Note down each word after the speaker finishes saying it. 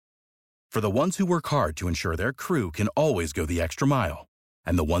For the ones who work hard to ensure their crew can always go the extra mile,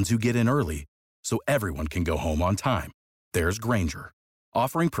 and the ones who get in early so everyone can go home on time, there's Grainger,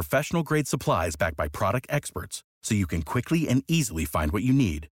 offering professional-grade supplies backed by product experts so you can quickly and easily find what you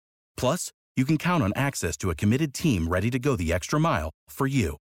need. Plus, you can count on access to a committed team ready to go the extra mile for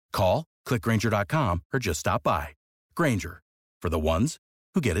you. Call, click Grainger.com, or just stop by. Grainger, for the ones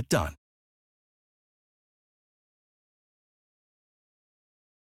who get it done.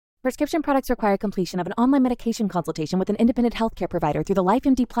 Prescription products require completion of an online medication consultation with an independent healthcare provider through the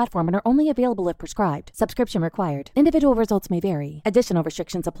LifeMD platform and are only available if prescribed. Subscription required. Individual results may vary. Additional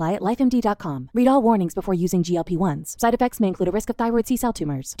restrictions apply at lifemd.com. Read all warnings before using GLP-1s. Side effects may include a risk of thyroid C-cell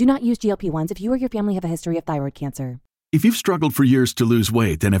tumors. Do not use GLP-1s if you or your family have a history of thyroid cancer. If you've struggled for years to lose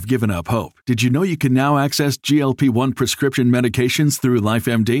weight and have given up hope, did you know you can now access GLP-1 prescription medications through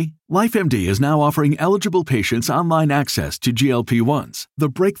LifeMD? LifeMD is now offering eligible patients online access to GLP-1s, the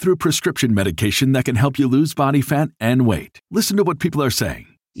breakthrough prescription medication that can help you lose body fat and weight. Listen to what people are saying.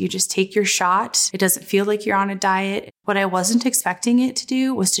 You just take your shot. It doesn't feel like you're on a diet. What I wasn't expecting it to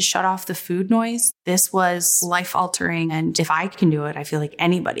do was to shut off the food noise. This was life-altering, and if I can do it, I feel like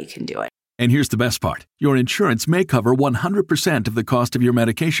anybody can do it. And here's the best part. Your insurance may cover 100% of the cost of your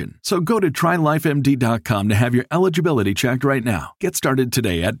medication. So go to TryLifeMD.com to have your eligibility checked right now. Get started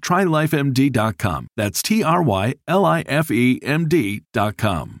today at TryLifeMD.com. That's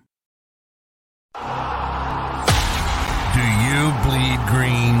TryLifeMD.com. Do you bleed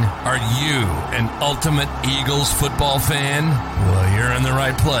green? Are you an ultimate Eagles football fan? Well, you're in the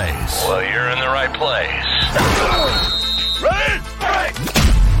right place. Red! Right!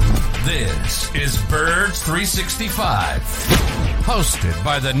 This is Birds 365, hosted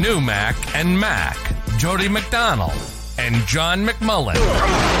by the new Mac and Mac, Jody McDonald and John McMullen.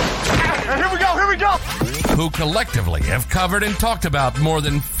 Here we go! Who collectively have covered and talked about more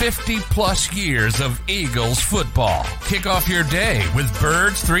than 50 plus years of Eagles football. Kick off your day with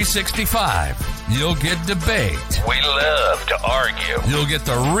Birds 365. You'll get debate. We love to argue. You'll get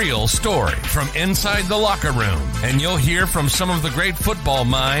the real story from inside the locker room. And you'll hear from some of the great football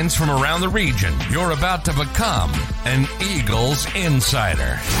minds from around the region. You're about to become an Eagles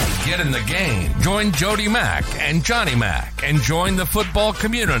insider. Get in the game. Join Jody Mack and Johnny Mack and join the football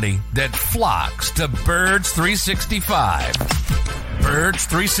community that flocks to Birds 365. Birds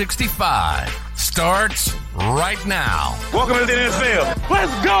 365 starts right now. Welcome to the NFL.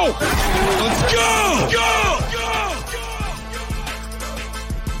 Let's go! Let's go! Go!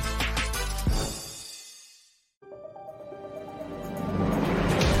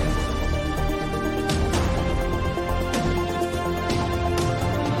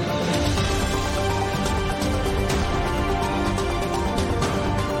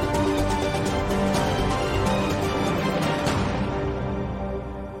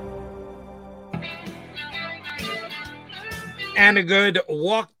 And a good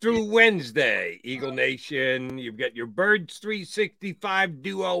walkthrough Wednesday, Eagle Nation. You've got your Birds 365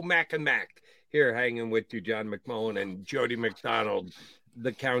 duo, Mac and Mac, here hanging with you, John McMullen and Jody McDonald.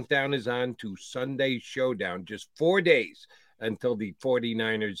 The countdown is on to Sunday Showdown. Just 4 days until the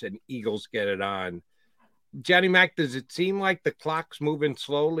 49ers and Eagles get it on. Johnny Mac, does it seem like the clock's moving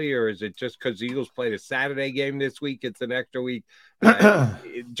slowly, or is it just because the Eagles played a Saturday game this week? It's an extra week.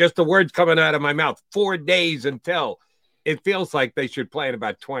 Just the words coming out of my mouth. 4 days until. It feels like they should play in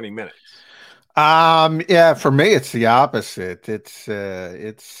about 20 minutes. Yeah, for me, it's the opposite.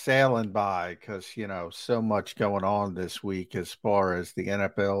 It's sailing by because, so much going on this week as far as the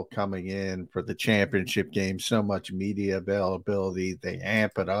NFL coming in for the championship game, so much media availability, they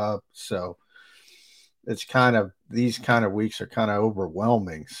amp it up. So it's these kind of weeks are kind of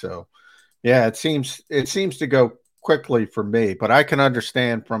overwhelming. So yeah, it seems to go quickly for me, but I can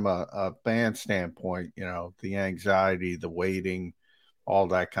understand from a fan standpoint, the anxiety, the waiting, all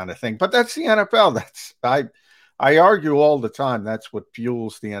that kind of thing. But that's the NFL. I argue all the time. That's what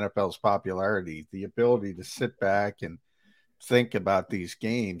fuels the NFL's popularity, the ability to sit back and think about these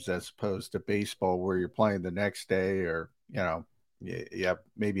games as opposed to baseball where you're playing the next day or, you have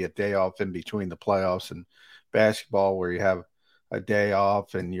maybe a day off in between the playoffs, and basketball where you have a day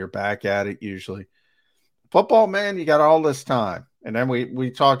off and you're back at it usually. Football, man, you got all this time. And then we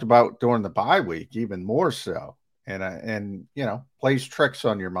talked about during the bye week, even more so. And plays tricks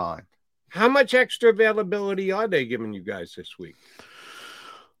on your mind. How much extra availability are they giving you guys this week?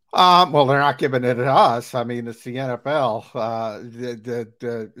 Well, they're not giving it to us. I mean, it's the NFL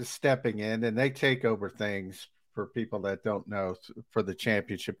the stepping in, and they take over things for people that don't know for the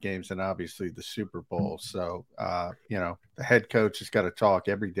championship games and obviously the Super Bowl. So, the head coach has got to talk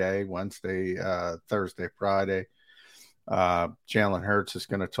every day, Wednesday, Thursday, Friday. Jalen Hurts is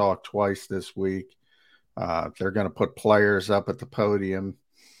going to talk twice this week. They're going to put players up at the podium,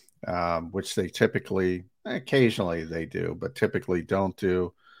 which they occasionally they do, but typically don't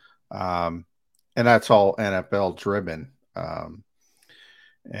do. And that's all NFL driven.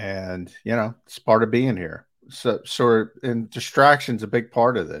 And, it's part of being here. And distraction's a big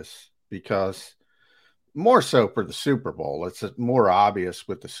part of this because more so for the Super Bowl. It's more obvious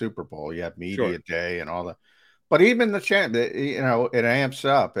with the Super Bowl. You have media day and all that. But even it amps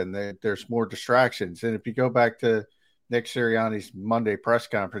up and there's more distractions. And if you go back to Nick Sirianni's Monday press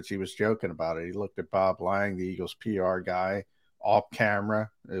conference, he was joking about it. He looked at Bob Lang, the Eagles PR guy, off camera.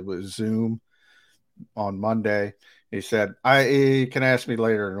 It was Zoom on Monday. He said, you can ask me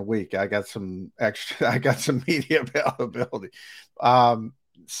later in the week. I got some media availability.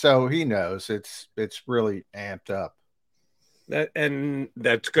 So he knows it's really amped up. And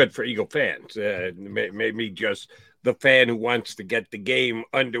that's good for Eagle fans. Maybe just the fan who wants to get the game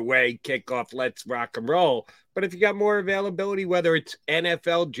underway, kickoff, let's rock and roll. But if you got more availability, whether it's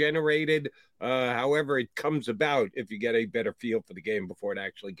NFL generated, however it comes about, if you get a better feel for the game before it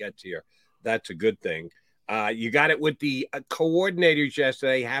actually gets here, that's a good thing. You got it with the coordinators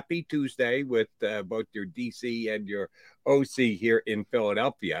yesterday. Happy Tuesday with both your DC and your OC here in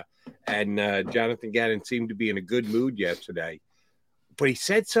Philadelphia. And Jonathan Gannon seemed to be in a good mood yesterday. But he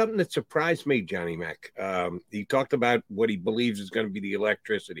said something that surprised me, Johnny Mac. He talked about what he believes is going to be the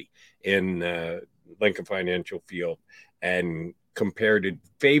electricity in Lincoln Financial Field and compared it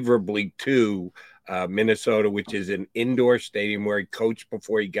favorably to Minnesota, which is an indoor stadium where he coached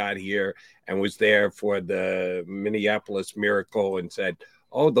before he got here and was there for the Minneapolis Miracle and said,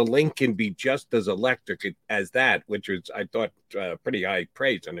 the link can be just as electric as that, which was, I thought, pretty high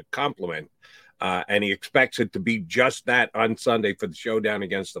praise and a compliment. And he expects it to be just that on Sunday for the showdown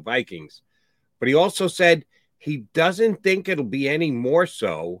against the Vikings. But he also said he doesn't think it'll be any more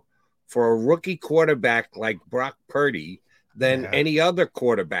so for a rookie quarterback like Brock Purdy than any other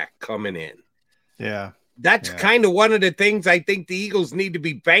quarterback coming in. Yeah. That's kind of one of the things I think the Eagles need to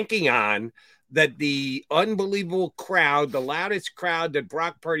be banking on, that the unbelievable crowd, the loudest crowd that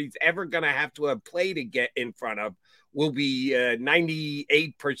Brock Purdy's ever going to have played to get in front of, will be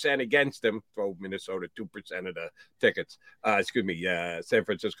 98% against him. So Minnesota, 2% of the tickets. San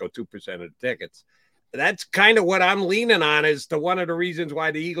Francisco, 2% of the tickets. That's kind of what I'm leaning on as to one of the reasons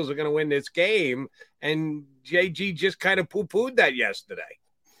why the Eagles are going to win this game. And JG just kind of poo-pooed that yesterday.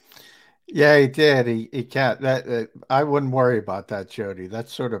 Yeah, he did. He can't. I wouldn't worry about that, Jody.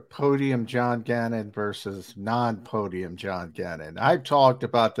 That's sort of podium John Gannon versus non-podium John Gannon. I've talked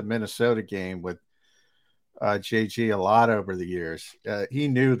about the Minnesota game with JG a lot over the years. He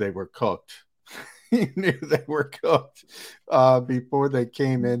knew they were cooked. He knew they were cooked before they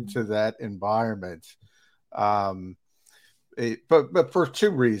came into that environment. But for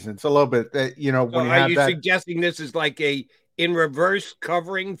two reasons, a little bit. When are you suggesting this is like a in reverse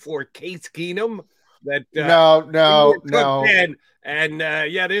covering for Case Keenum? That no.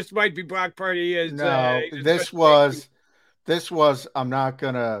 This might be Brock Purdy. This was. I'm not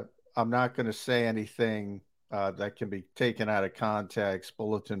gonna say anything that can be taken out of context.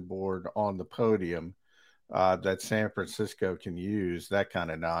 Bulletin board on the podium that San Francisco can use, that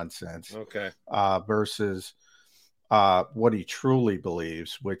kind of nonsense. Okay. Versus what he truly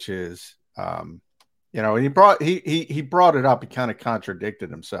believes, which is. He brought it up. He kind of contradicted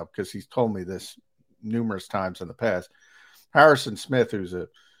himself because he's told me this numerous times in the past. Harrison Smith, who's a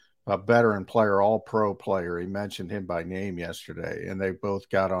veteran player, all pro player, he mentioned him by name yesterday, and they both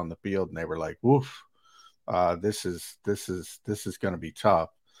got on the field and they were like, "Woof, this is going to be tough."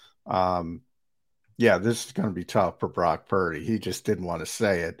 This is going to be tough for Brock Purdy. He just didn't want to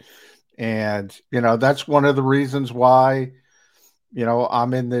say it, and that's one of the reasons why.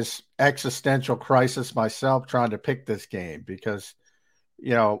 I'm in this existential crisis myself trying to pick this game because,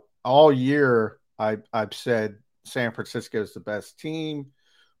 all year I've said San Francisco is the best team.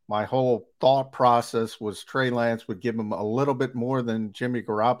 My whole thought process was Trey Lance would give him a little bit more than Jimmy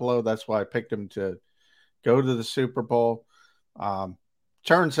Garoppolo. That's why I picked him to go to the Super Bowl.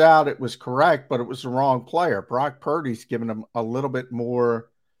 Turns out it was correct, but it was the wrong player. Brock Purdy's given him a little bit more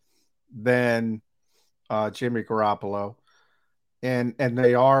than Jimmy Garoppolo. And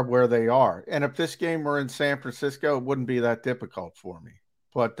they are where they are. And if this game were in San Francisco, it wouldn't be that difficult for me.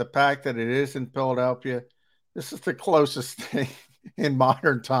 But the fact that it is in Philadelphia, this is the closest thing in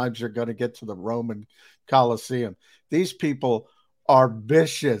modern times you're going to get to the Roman Coliseum. These people are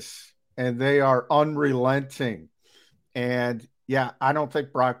vicious and they are unrelenting. And I don't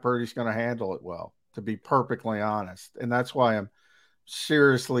think Brock Purdy's going to handle it well, to be perfectly honest. And that's why I'm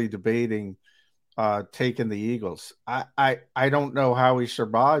seriously debating taking the Eagles. I don't know how he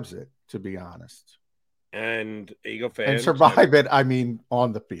survives it, to be honest. And Eagle fans. And survive it, I mean,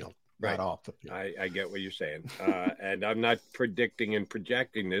 on the field, right. Not off the field. I get what you're saying. And I'm not predicting and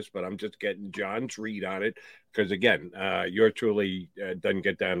projecting this, but I'm just getting John's read on it. Because, again, you're truly doesn't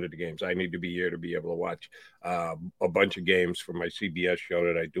get down to the games. I need to be here to be able to watch a bunch of games for my CBS show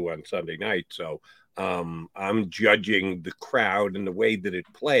that I do on Sunday night. So I'm judging the crowd and the way that it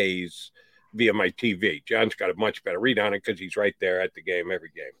plays via my TV. John's got a much better read on it because he's right there at the game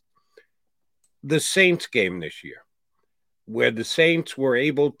every game. The Saints game this year, where the Saints were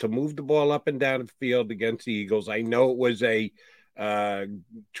able to move the ball up and down the field against the Eagles. I know it was a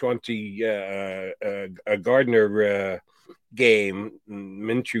Gardner game,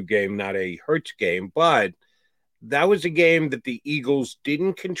 Minshew game, not a Hurts game, but that was a game that the Eagles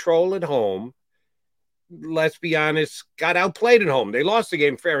didn't control at home. Let's be honest, got outplayed at home. They lost the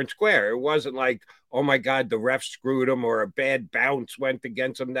game fair and square. It wasn't like, oh my God, the ref screwed them or a bad bounce went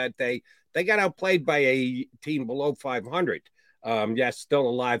against them that day. They got outplayed by a team below 500. Yes, still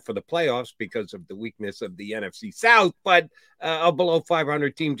alive for the playoffs because of the weakness of the NFC South, but a below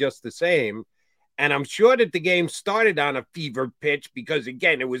 500 team just the same. And I'm sure that the game started on a fever pitch because,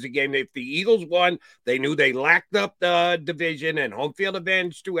 again, it was a game that if the Eagles won, they knew they lacked up the division and home field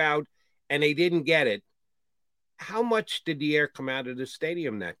advantage throughout, and they didn't get it. How much did the air come out of the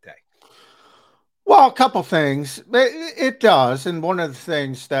stadium that day? Well, a couple things. It does. And one of the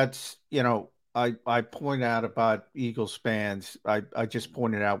things that's, I point out about Eagles fans, I just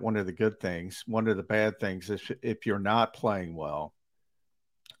pointed out one of the good things. One of the bad things is if you're not playing well,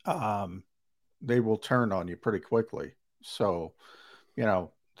 they will turn on you pretty quickly. So,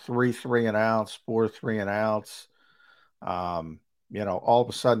 3 and outs, 4 3 and outs. All of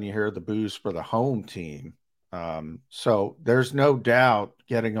a sudden you hear the boos for the home team. So there's no doubt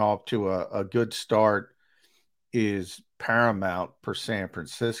getting off to a good start is paramount for San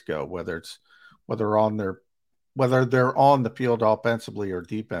Francisco, whether they're on the field offensively or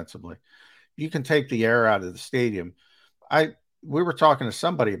defensively. You can take the air out of the stadium. We were talking to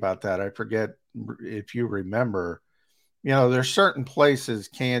somebody about that. I forget if you remember. There's certain places,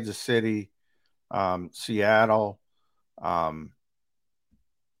 Kansas City, Seattle,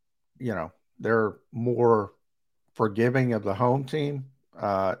 they're more forgiving of the home team,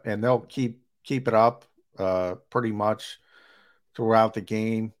 and they'll keep it up pretty much throughout the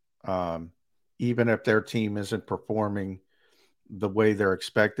game, even if their team isn't performing the way they're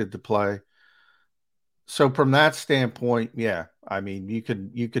expected to play. So from that standpoint, yeah, I mean, you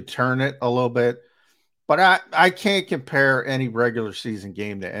could turn it a little bit, but I can't compare any regular season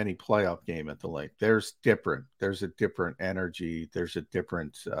game to any playoff game at the Lake. There's a different energy. There's a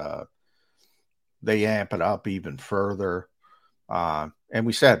different, they amp it up even further. And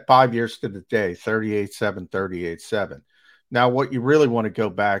we said 5 years to the day, 38-7, 38-7. Now, what you really want to go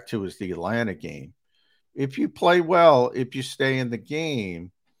back to is the Atlanta game. If you play well, if you stay in the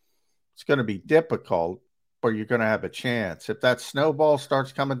game, it's going to be difficult, but you're going to have a chance. If that snowball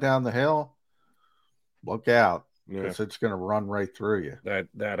starts coming down the hill, look out, because it's going to run right through you.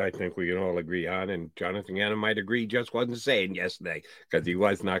 That I think we can all agree on, and Jonathan Gannon might agree, just wasn't saying yesterday because he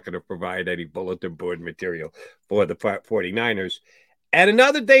was not going to provide any bulletin board material for the 49ers. And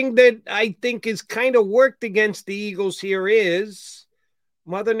another thing that I think is kind of worked against the Eagles here is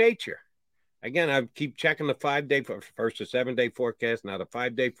Mother Nature. Again, I keep checking the 5-day, first a 7-day forecast, now the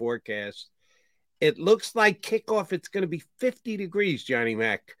 5-day forecast. It looks like kickoff, it's going to be 50 degrees, Johnny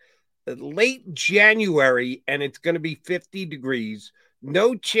Mac. Late January, and it's going to be 50 degrees.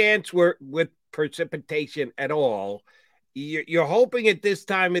 No chance with precipitation at all. You're hoping at this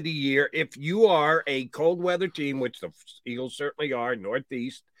time of the year, if you are a cold weather team, which the Eagles certainly are,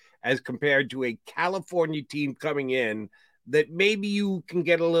 Northeast, as compared to a California team coming in, that maybe you can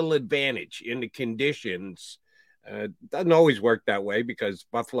get a little advantage in the conditions. Doesn't always work that way because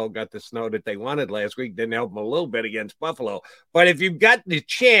Buffalo got the snow that they wanted last week. Didn't help them a little bit against Buffalo. But if you've got the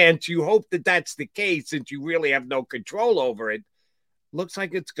chance, you hope that that's the case since you really have no control over it. Looks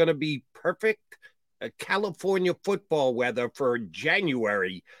like it's going to be perfect California football weather for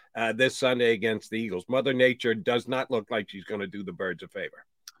January this Sunday against the Eagles. Mother Nature does not look like she's going to do the Birds a favor.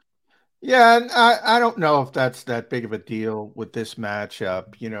 Yeah, and I don't know if that's that big of a deal with this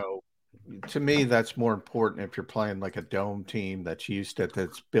matchup. To me, that's more important if you're playing like a dome team that's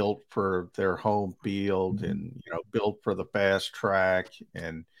built for their home field and, built for the fast track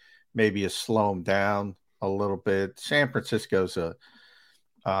and maybe slow them down a little bit. San Francisco's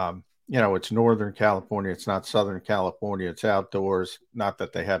it's Northern California. It's not Southern California. It's outdoors. Not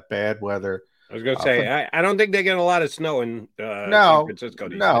that they have bad weather. I was going to say, I don't think they get a lot of snow in San Francisco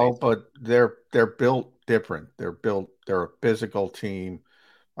these days. But they're built different. They're a physical team.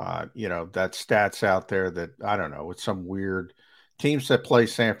 That stats out there that, I don't know, it's some weird teams that play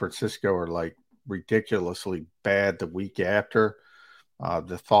San Francisco are like ridiculously bad the week after.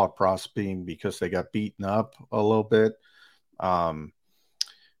 The thought process being because they got beaten up a little bit. I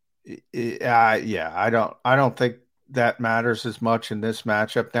don't think that matters as much in this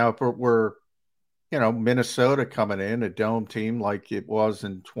matchup. Now, if we're Minnesota coming in, a dome team like it was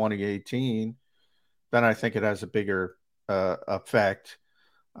in 2018, then I think it has a bigger effect.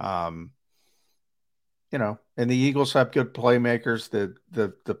 And the Eagles have good playmakers. The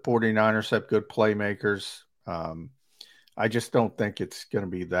 49ers have good playmakers. I just don't think it's going to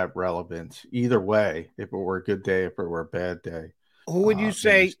be that relevant either way. If it were a good day, if it were a bad day. Who would you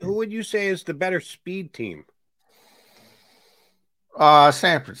say is the better speed team?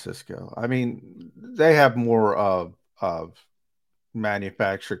 San Francisco. I mean, they have more of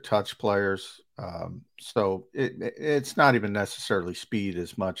manufactured touch players. So it's not even necessarily speed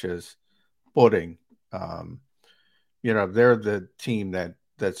as much as footing. They're the team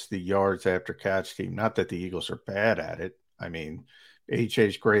that's the yards after catch team. Not that the Eagles are bad at it. I mean,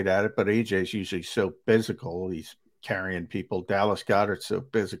 AJ's great at it, but AJ's usually so physical. He's carrying people. Dallas Goedert's so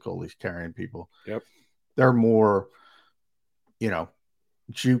physical. He's carrying people. Yep. They're more,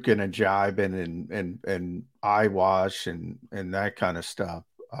 juking and jibing and eyewash and that kind of stuff.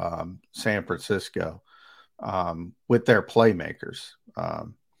 San Francisco, with their playmakers.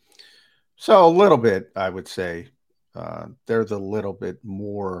 So a little bit, I would say, they're the little bit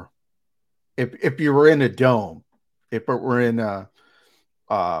more. If you were in a dome, if it were in the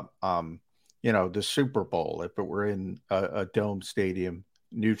Super Bowl, if it were in a dome stadium,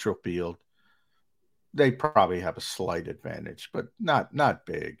 neutral field, they probably have a slight advantage, but not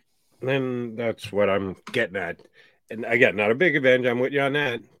big. And that's what I'm getting at. And again, not a big advantage. I'm with you on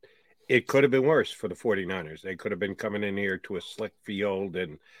that. It could have been worse for the 49ers. They could have been coming in here to a slick field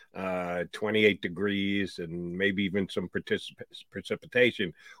and 28 degrees and maybe even some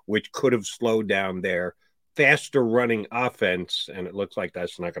precipitation, which could have slowed down their faster running offense. And it looks like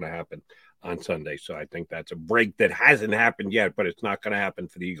that's not going to happen on Sunday. So I think that's a break that hasn't happened yet, but it's not going to happen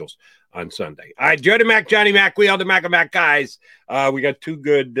for the Eagles on Sunday. All right, Jody Mack, Johnny Mack, we are the Mac and Mac guys. We got two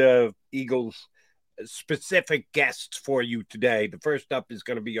good Eagles specific guests for you today. The first up is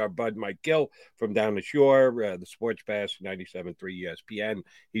going to be our bud Mike Gill from down the shore, the Sports Pass 97.3 ESPN.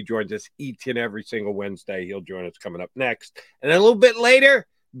 He joins us each and every single Wednesday. He'll join us coming up next. And a little bit later,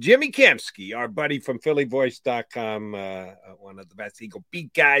 Jimmy Kempski, our buddy from PhillyVoice.com, one of the best Eagle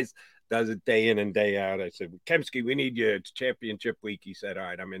beat guys, does it day in and day out. I said, Kempski, we need you. It's championship week. He said, all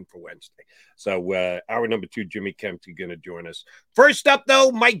right, I'm in for Wednesday. So hour number 2, Jimmy Kempski going to join us. First up,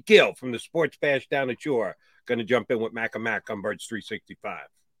 though, Mike Gill from the Sports Bash down the shore. Going to jump in with Mac and Mac on Birds 365.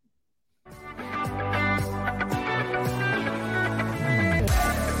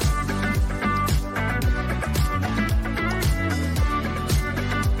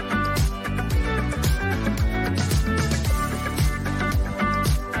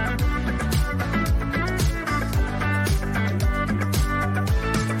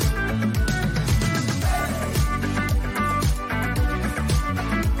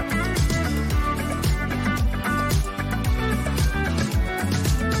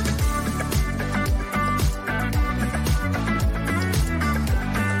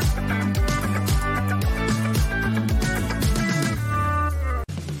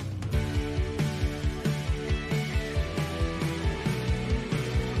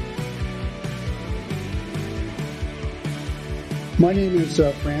 My name is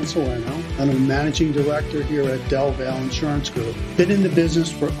Fran Salerno, and I'm a managing director here at Del Valle Insurance Group. Been in the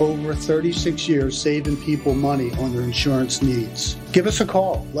business for over 36 years, saving people money on their insurance needs. Give us a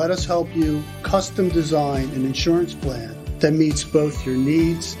call. Let us help you custom design an insurance plan that meets both your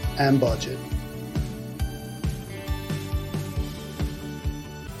needs and budget.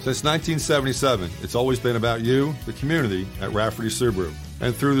 Since 1977, it's always been about you, the community, at Rafferty Subaru.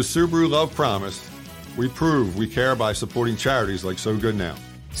 And through the Subaru Love Promise, we prove we care by supporting charities like So Good Now.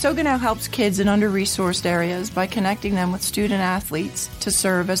 So Good Now helps kids in under-resourced areas by connecting them with student-athletes to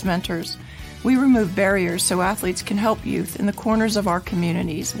serve as mentors. We remove barriers so athletes can help youth in the corners of our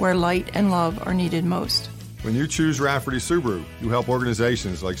communities where light and love are needed most. When you choose Rafferty Subaru, you help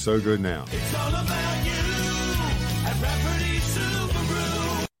organizations like So Good Now. It's all about you at Rafferty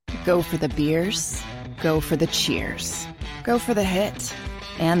Subaru. Go for the beers. Go for the cheers. Go for the hit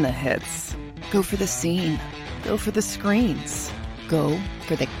and the hits. Go for the scene. Go for the screens. Go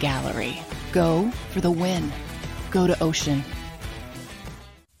for the gallery. Go for the win. Go to Ocean.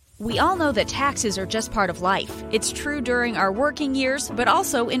 We all know that taxes are just part of life. It's true during our working years, but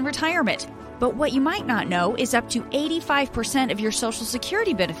also in retirement. But what you might not know is up to 85% of your Social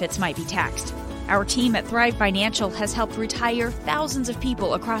Security benefits might be taxed. Our team at Thrive Financial has helped retire thousands of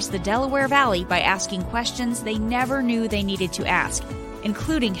people across the Delaware Valley by asking questions they never knew they needed to ask,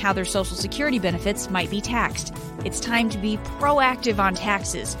 including how their Social Security benefits might be taxed. It's time to be proactive on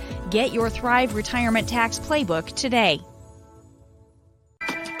taxes. Get your Thrive Retirement Tax Playbook today.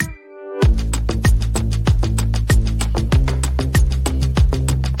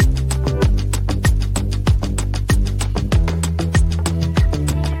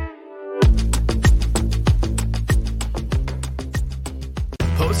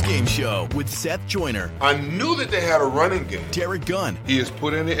 Post-game show with Seth Joyner. I knew that they had a running game. Derek Gunn. He has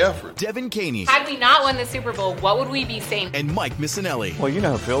put in the effort. Devin Caney. Had we not won the Super Bowl, what would we be saying? And Mike Missinelli. Well, you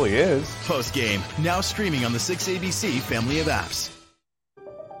know who Philly is. Post-game, now streaming on the 6ABC family of apps.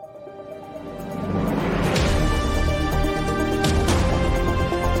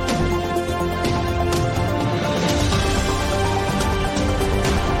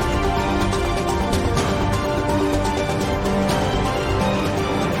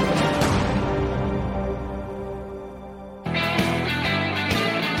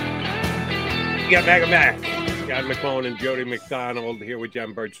 Got Mac. John McClone and Jody McDonald here with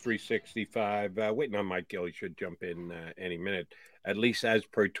John Birch 365. Waiting on Mike Gill. He should jump in any minute, at least as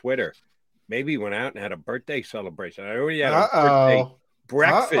per Twitter. Maybe he went out and had a birthday celebration. I already had a birthday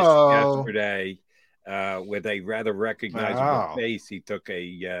breakfast yesterday with a rather recognizable face. He took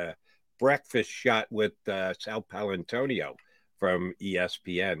a breakfast shot with Sal Palantonio from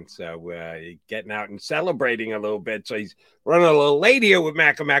ESPN. So getting out and celebrating a little bit. So he's running a little late here with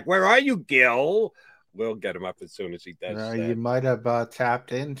Mac. Where are you, Gil? We'll get him up as soon as he does. You might have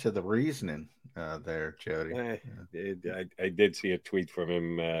tapped into the reasoning there, Jody. I did see a tweet from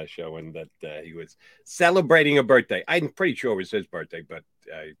him showing that he was celebrating a birthday. I'm pretty sure it was his birthday, but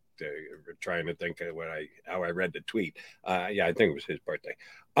I trying to think of how I read the tweet. Yeah, I think it was his birthday.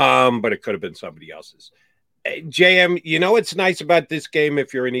 But it could have been somebody else's. JM, you know what's nice about this game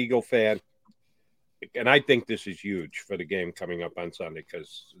if you're an Eagle fan? And I think this is huge for the game coming up on Sunday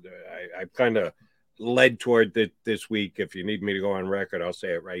because I've kind of led toward this week. If you need me to go on record, I'll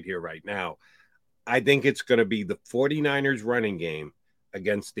say it right here, right now. I think it's going to be the 49ers running game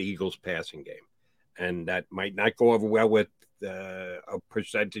against the Eagles passing game. And that might not go over well with a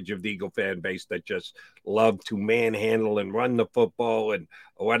percentage of the Eagle fan base that just love to manhandle and run the football. And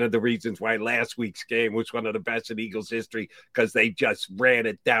one of the reasons why last week's game was one of the best in Eagles history because they just ran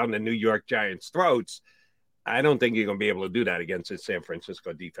it down the New York Giants' throats. I don't think you're going to be able to do that against the San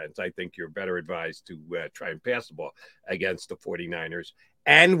Francisco defense. I think you're better advised to try and pass the ball against the 49ers.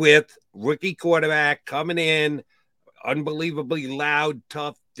 And with rookie quarterback coming in, unbelievably loud,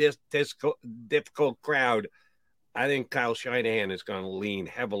 tough, difficult crowd, I think Kyle Shanahan is going to lean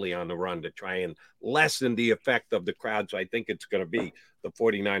heavily on the run to try and lessen the effect of the crowd. So I think it's going to be the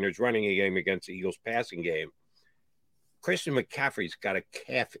 49ers running a game against the Eagles passing game. Christian McCaffrey's got a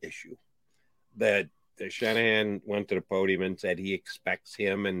calf issue that Shanahan went to the podium and said he expects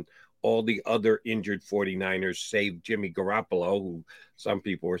him and all the other injured 49ers, save Jimmy Garoppolo, who some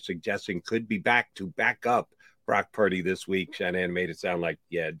people were suggesting could be back to back up Brock Purdy this week. Shanahan made it sound like,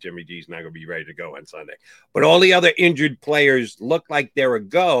 yeah, Jimmy G's not going to be ready to go on Sunday. But all the other injured players look like they're a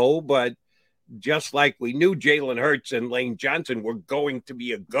go, but just like we knew Jalen Hurts and Lane Johnson were going to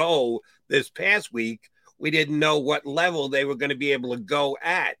be a go this past week, we didn't know what level they were going to be able to go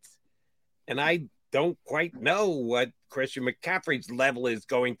at. And I don't quite know what Christian McCaffrey's level is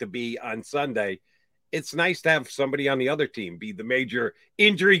going to be on Sunday. It's nice to have somebody on the other team be the major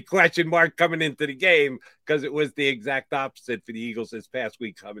injury question mark coming into the game because it was the exact opposite for the Eagles this past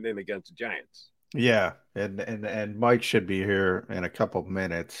week coming in against the Giants. Yeah, and Mike should be here in a couple of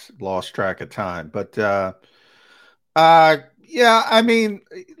minutes. Lost track of time, but yeah, I mean,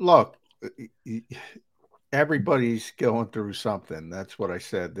 look, everybody's going through something. That's what I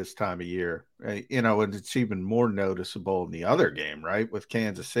said this time of year. You know, and it's even more noticeable in the other game, right, with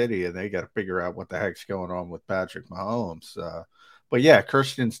Kansas City, and they got to figure out what the heck's going on with Patrick Mahomes. But yeah,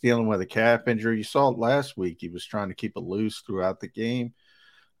 Christian's dealing with a calf injury. You saw it last week. He was trying to keep it loose throughout the game.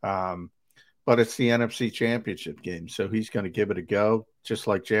 But it's the NFC Championship game, so he's going to give it a go, just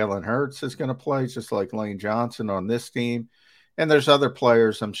like Jalen Hurts is going to play, just like Lane Johnson on this team. And there's other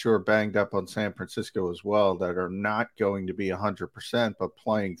players, I'm sure, banged up on San Francisco as well that are not going to be 100%, but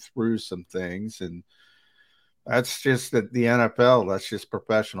playing through some things. And that's just the NFL. That's just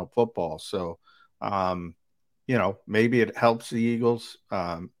professional football. So, you know, maybe it helps the Eagles.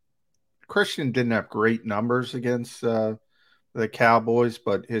 Christian didn't have great numbers against the Cowboys,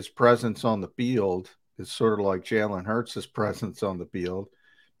 but his presence on the field is sort of like Jalen Hurts' presence on the field.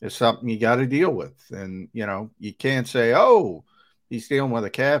 It's something you got to deal with. And, you can't say, oh, he's dealing with a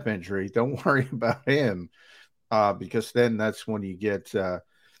calf injury. Don't worry about him, because then that's when you get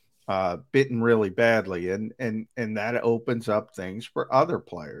bitten really badly. And that opens up things for other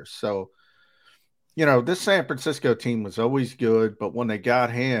players. So, this San Francisco team was always good, but when they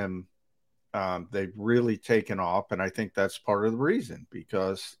got him, they've really taken off. And I think that's part of the reason,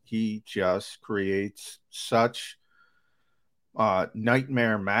 because he just creates such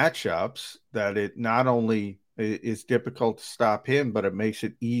nightmare matchups that it not only is difficult to stop him, but it makes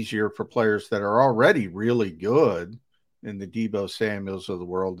it easier for players that are already really good in the Deebo Samuels of the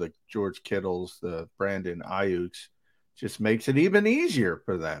world, the George Kittles, the Brandon Ayuks. Just makes it even easier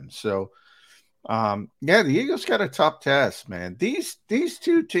for them. So, the Eagles got a tough test, man. These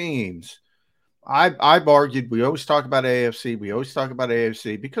two teams, I've argued, we always talk about AFC,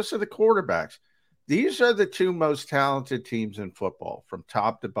 because of the quarterbacks. These are the two most talented teams in football from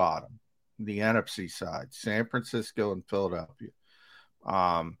top to bottom, the NFC side, San Francisco and Philadelphia.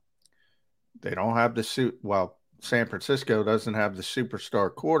 They don't have San Francisco doesn't have the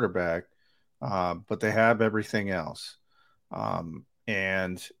superstar quarterback, but they have everything else.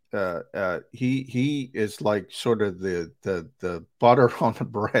 He is like sort of the butter on the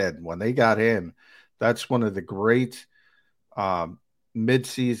bread. When they got him, that's one of the great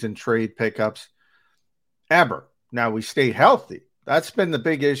midseason trade pickups ever. Now, we stay healthy. That's been the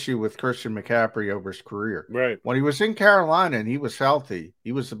big issue with Christian McCaffrey over his career. Right. When he was in Carolina and he was healthy,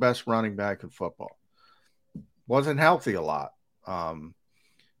 he was the best running back in football. Wasn't healthy a lot.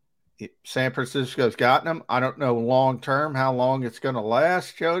 San Francisco's gotten him. I don't know long term how long it's going to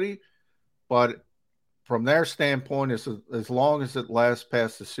last, Jody, but from their standpoint, as long as it lasts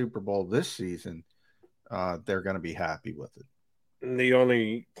past the Super Bowl this season, they're going to be happy with it. The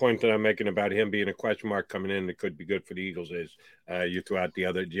only point that I'm making about him being a question mark coming in that could be good for the Eagles is you threw out the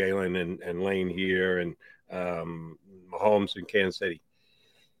other Jalen and Lane here and Mahomes in Kansas City.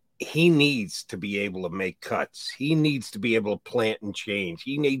 He needs to be able to make cuts. He needs to be able to plant and change.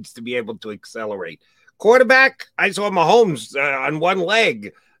 He needs to be able to accelerate. Quarterback, I saw Mahomes on one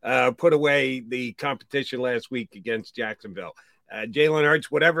leg put away the competition last week against Jacksonville. Jalen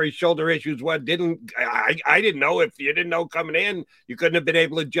Hurts, whatever his shoulder issues were, I didn't know. If you didn't know coming in, you couldn't have been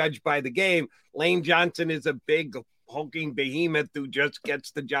able to judge by the game. Lane Johnson is a big, hulking behemoth who just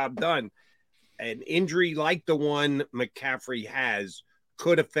gets the job done. An injury like the one McCaffrey has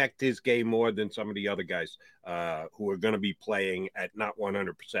could affect his game more than some of the other guys who are going to be playing at not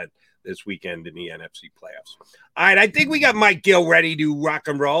 100% this weekend in the NFC playoffs. All right, I think we got Mike Gill ready to rock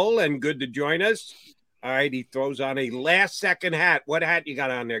and roll and good to join us. All right, he throws on a last-second hat. What hat you got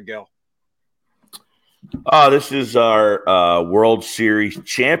on there, Gil? This is our World Series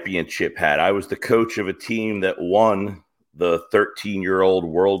championship hat. I was the coach of a team that won the 13-year-old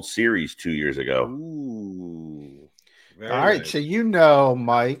World Series 2 years ago. Ooh. All right, nice. So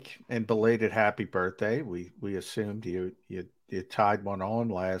Mike, and belated happy birthday. We assumed you tied one on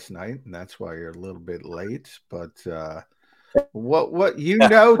last night, and that's why you're a little bit late. But what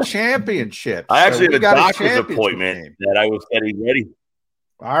championship. I actually had a doctor's appointment that I was getting ready.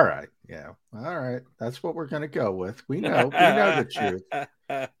 All right, yeah, all right. That's what we're going to go with. We know the truth.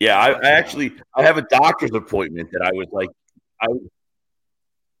 Yeah, I have a doctor's appointment that I was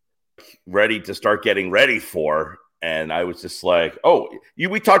ready to start getting ready for. And I was just like,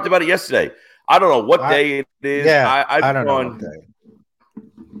 we talked about it yesterday. I don't know what day it is. Yeah, I don't know what day.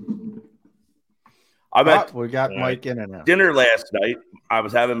 We got Mike in and out. Dinner last night. I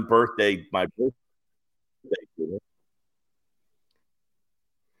was having my birthday dinner.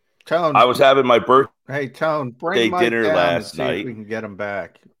 Tone. I was having my birthday bring Mike dinner down last and see night. If we can get him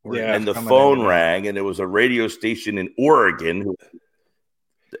back. And the phone rang, and it was a radio station in Oregon.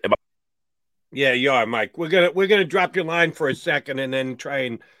 Yeah, you are, Mike. We're gonna drop your line for a second and then try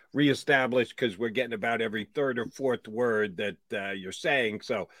and reestablish because we're getting about every third or fourth word that you're saying.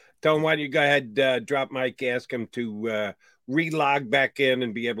 So, Tone, why don't you go ahead, drop Mike, ask him to relog back in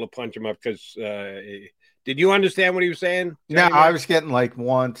and be able to punch him up? Because did you understand what he was saying? No, I was getting like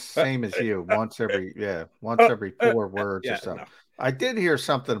once, same as you, once every 4 words or something. No. I did hear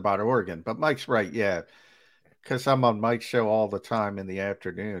something about Oregon, but Mike's right, yeah. Because I'm on Mike's show all the time in the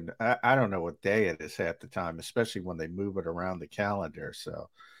afternoon. I don't know what day it is half the time, especially when they move it around the calendar. So,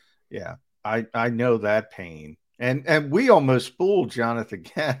 yeah, I know that pain. And we almost fooled Jonathan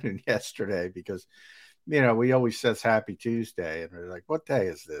Gannon yesterday because, we always says Happy Tuesday. And we're like, what day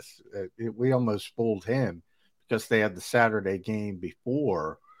is this? We almost fooled him because they had the Saturday game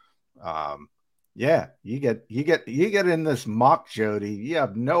before Yeah, you get in this mock, Jody. You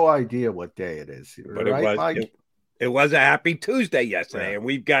have no idea what day it is, But right, Mike? It was a happy Tuesday yesterday, and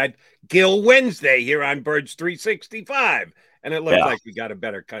we've got Gil Wednesday here on Birds 365, and it looks like we got a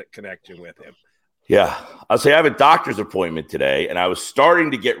better connection with him. Yeah, I'll say I have a doctor's appointment today, and I was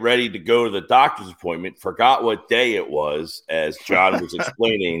starting to get ready to go to the doctor's appointment, forgot what day it was, as John was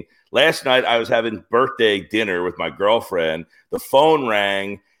explaining. Last night, I was having birthday dinner with my girlfriend. The phone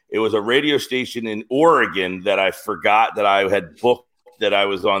rang. It was a radio station in Oregon that I forgot that I had booked, that I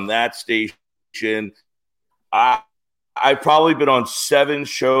was on that station. I've probably been on 7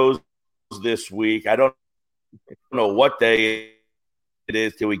 shows this week. I don't know what day it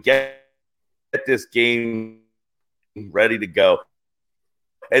is till we get this game ready to go.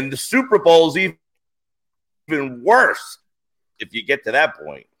 And the Super Bowl is even worse if you get to that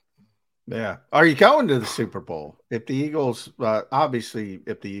point. Yeah. Are you going to the Super Bowl? If the Eagles, obviously,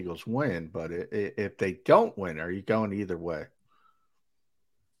 if the Eagles win, but if they don't win, are you going either way?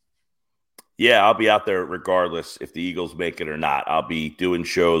 Yeah, I'll be out there regardless if the Eagles make it or not. I'll be doing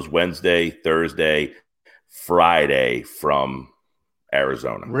shows Wednesday, Thursday, Friday from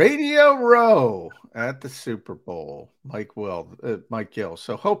Arizona. Radio Row at the Super Bowl, Mike Gill.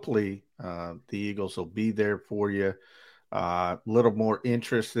 So hopefully the Eagles will be there for you. A little more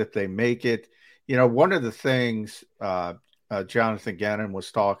interest if they make it. You know, one of the things Jonathan Gannon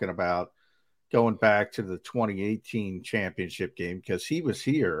was talking about going back to the 2018 championship game, because he was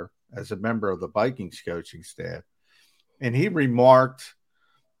here as a member of the Vikings coaching staff, and he remarked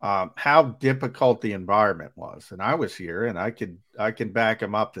how difficult the environment was. And I was here, and I can back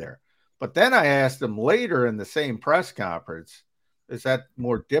him up there. But then I asked him later in the same press conference, is that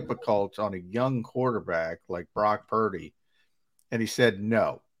more difficult on a young quarterback like Brock Purdy? And he said,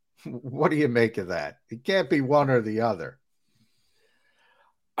 no. What do you make of that? It can't be one or the other.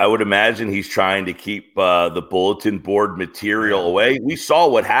 I would imagine he's trying to keep the bulletin board material away. We saw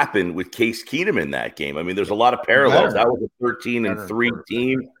what happened with Case Keenum in that game. I mean, there's a lot of parallels. That was a 13-3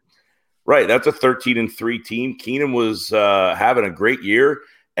 team. Right, that's a 13-3 team. Keenum was having a great year,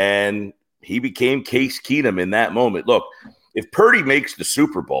 and he became Case Keenum in that moment. Look, if Purdy makes the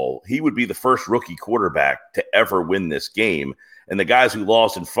Super Bowl, he would be the first rookie quarterback to ever win this game. And the guys who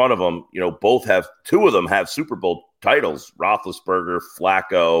lost in front of him, you know, two of them have Super Bowl titles: Roethlisberger,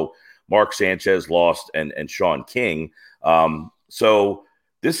 Flacco, Mark Sanchez lost, and Sean King. So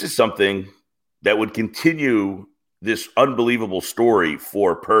this is something that would continue this unbelievable story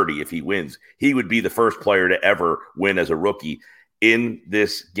for Purdy. If he wins, he would be the first player to ever win as a rookie in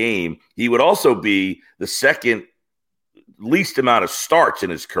this game. He would also be the second least amount of starts in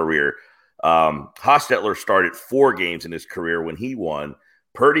his career. Hostetler started 4 games in his career when he won.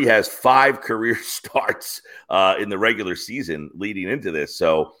 Purdy has 5 career starts in the regular season leading into this.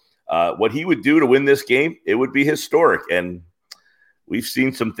 So what he would do to win this game, it would be historic. And we've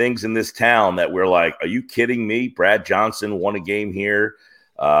seen some things in this town that we're like, are you kidding me? Brad Johnson won a game here.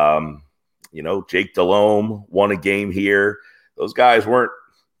 Jake Delhomme won a game here. Those guys weren't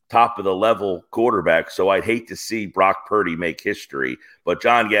top of the level quarterback. So I'd hate to see Brock Purdy make history, but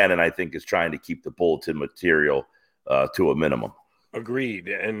John Gannon, I think, is trying to keep the bulletin material to a minimum. Agreed.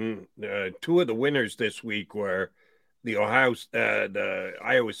 And 2 of the winners this week were the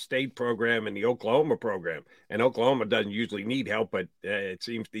Iowa State program and the Oklahoma program. And Oklahoma doesn't usually need help, but it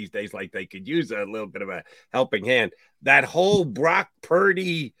seems these days like they could use a little bit of a helping hand. That whole Brock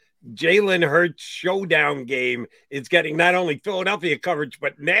Purdy Jalen Hurts showdown game is getting not only Philadelphia coverage,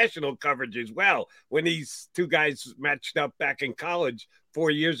 but national coverage as well. When these 2 guys matched up back in college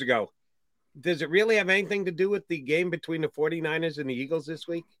 4 years ago, does it really have anything to do with the game between the 49ers and the Eagles this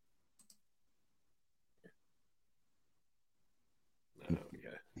week?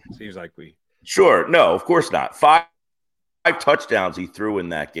 Seems like we. Sure. No, of course not. 5 touchdowns he threw in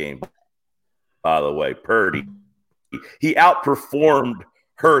that game. By the way, Purdy, he outperformed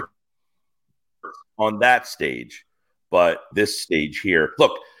Hurts on that stage, but this stage here,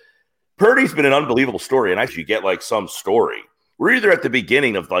 look, Purdy's been an unbelievable story, and I should get like some story. We're either at the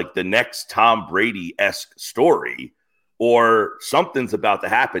beginning of like the next Tom Brady-esque story, or something's about to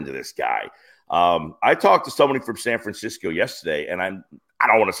happen to this guy. I talked to somebody from San Francisco yesterday, and I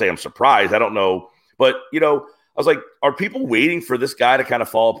don't want to say I'm surprised. I don't know, but I was like, are people waiting for this guy to kind of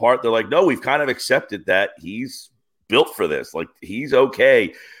fall apart? They're like, no, we've kind of accepted that he's built for this. Like, he's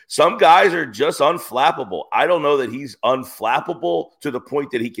okay. Some guys are just unflappable. I don't know that he's unflappable to the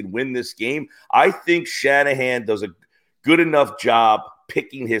point that he can win this game. I think Shanahan does a good enough job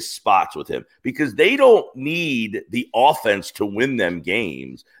picking his spots with him, because they don't need the offense to win them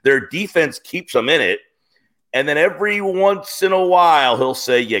games. Their defense keeps them in it, And then every once in a while, he'll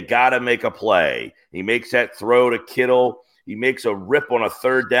say, you got to make a play. He makes that throw to Kittle. He makes a rip on a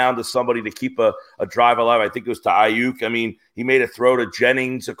third down to somebody to keep a drive alive. I think it was to Ayuk. I mean, he made a throw to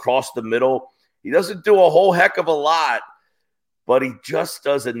Jennings across the middle. He doesn't do a whole heck of a lot, but he just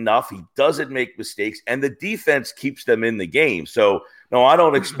does enough. He doesn't make mistakes, and the defense keeps them in the game. So, no, I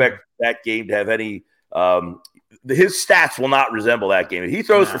don't expect that game to have any his stats will not resemble that game. If he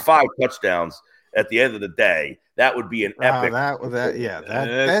throws for 5 touchdowns at the end of the day, that would be an epic.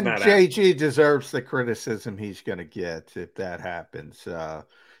 Then JG deserves the criticism he's going to get if that happens.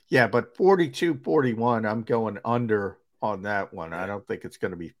 But 42-41, I'm going under on that one. I don't think it's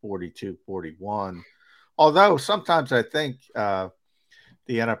going to be 42-41. Although sometimes I think the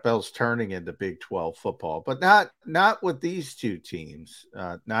NFL's turning into Big 12 football, but not with these two teams,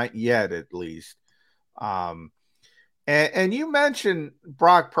 not yet at least. And you mentioned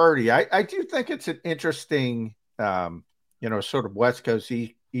Brock Purdy. I do think it's an interesting, sort of West Coast,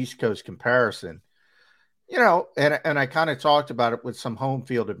 East Coast comparison. And I kind of talked about it with some home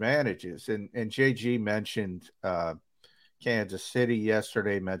field advantages. And JG mentioned Kansas City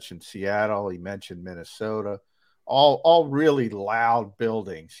yesterday, mentioned Seattle, he mentioned Minnesota, all really loud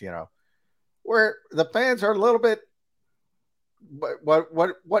buildings, where the fans are a little bit,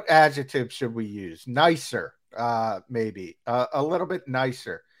 what adjective should we use? Nicer, maybe a little bit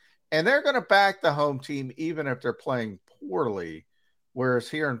nicer. And they're going to back the home team even if they're playing poorly. Whereas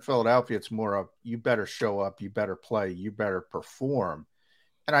here in Philadelphia, it's more of you better show up, you better play, you better perform.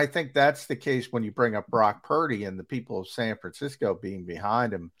 And I think that's the case when you bring up Brock Purdy and the people of San Francisco being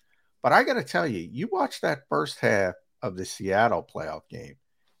behind him. But I got to tell you, you watch that first half of the Seattle playoff game,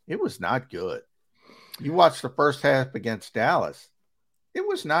 it was not good. You watch the first half against Dallas, it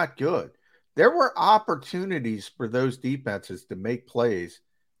was not good. There were opportunities for those defenses to make plays,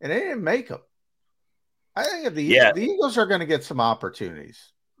 and they didn't make them. I think the Eagles are going to get some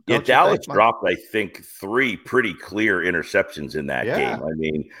opportunities. Dallas dropped, I think, 3 pretty clear interceptions in that game. I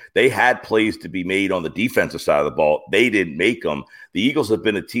mean, they had plays to be made on the defensive side of the ball. They didn't make them. The Eagles have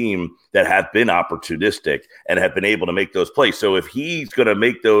been a team that have been opportunistic and have been able to make those plays. So if he's going to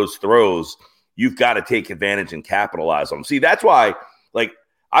make those throws, you've got to take advantage and capitalize on them. See, that's why,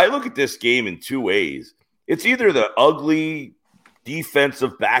 I look at this game in 2 ways. It's either the ugly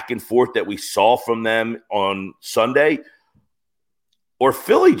defensive back and forth that we saw from them on Sunday, or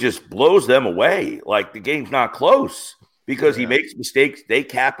Philly just blows them away. Like, the game's not close because he makes mistakes. They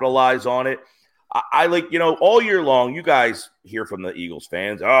capitalize on it. I all year long, you guys hear from the Eagles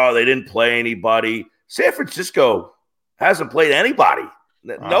fans, oh, they didn't play anybody. San Francisco hasn't played anybody.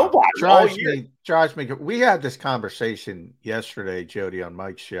 Nobody all year. Drives me. We had this conversation yesterday, Jody, on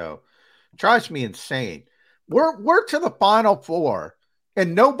Mike's show. Drives me insane. We're to the Final Four,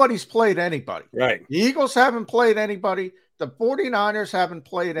 and nobody's played anybody. Right. The Eagles haven't played anybody. The 49ers haven't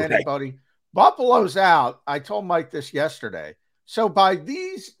played anybody. Right. Buffalo's out. I told Mike this yesterday. So by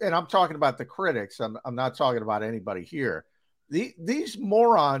these, and I'm talking about the critics, I'm not talking about anybody here. These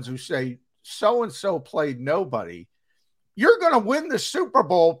morons who say so-and-so played nobody, you're going to win the Super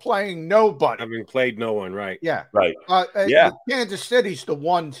Bowl playing nobody. Having played no one, right? Yeah. Right. Kansas City's the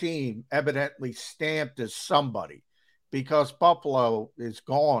one team evidently stamped as somebody because Buffalo is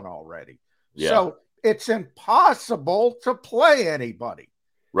gone already. Yeah. So it's impossible to play anybody.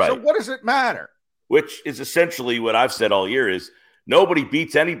 Right. So what does it matter? Which is essentially what I've said all year is nobody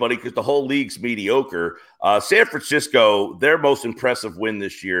beats anybody because the whole league's mediocre. San Francisco, their most impressive win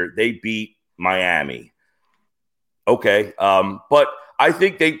this year, they beat Miami. Okay. But I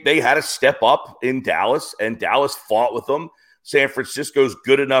think they had to step up in Dallas, and Dallas fought with them. San Francisco's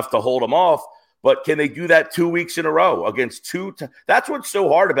good enough to hold them off, but can they do that 2 weeks in a row against that's what's so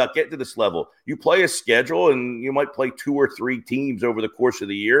hard about getting to this level. You play a schedule, and you might play 2 or 3 teams over the course of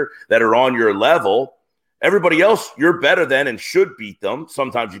the year that are on your level. Everybody else, you're better than and should beat them.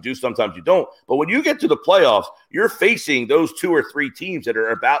 Sometimes you do, sometimes you don't. But when you get to the playoffs, you're facing those 2 or 3 teams that are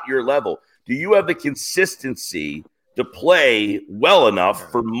about your level. Do you have the consistency to play well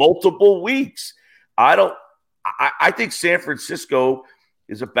enough for multiple weeks? I think San Francisco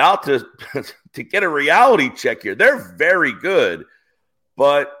is about to get a reality check here. They're very good,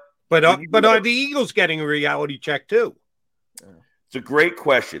 but are the Eagles getting a reality check too? It's a great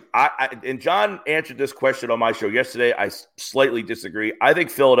question. And John answered this question on my show yesterday. I slightly disagree. I think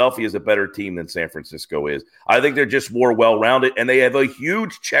Philadelphia is a better team than San Francisco is. I think they're just more well-rounded, and they have a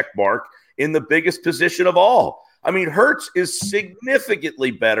huge check mark in the biggest position of all. I mean, Hurts is significantly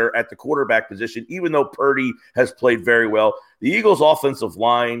better at the quarterback position, even though Purdy has played very well. The Eagles' offensive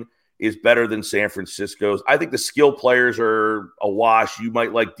line is better than San Francisco's. I think the skill players are a wash. You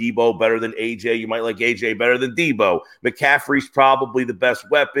might like Debo better than AJ. You might like AJ better than Debo. McCaffrey's probably the best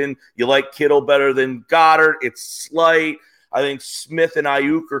weapon. You like Kittle better than Goddard. It's slight. I think Smith and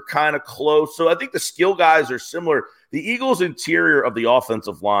Ayuk are kind of close. So I think the skill guys are similar. The Eagles' interior of the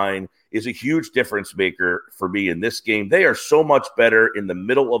offensive line is a huge difference maker for me in this game. They are so much better in the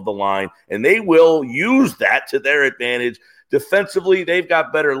middle of the line, and they will use that to their advantage. Defensively, they've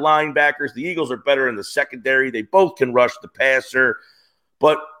got better linebackers. The Eagles are better in the secondary. They both can rush the passer.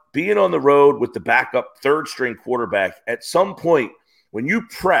 But being on the road with the backup third-string quarterback, at some point, when you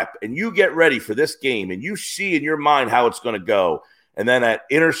prep and you get ready for this game and you see in your mind how it's going to go, and then that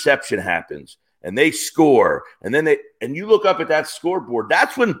interception happens and they score, and then you look up at that scoreboard,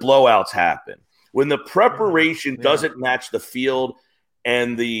 that's when blowouts happen. When the preparation doesn't match the field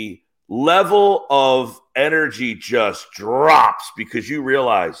and the level of energy just drops because you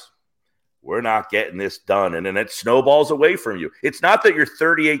realize we're not getting this done, and then it snowballs away from you. It's not that you're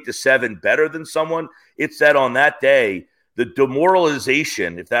 38-7 better than someone. It's that on that day, the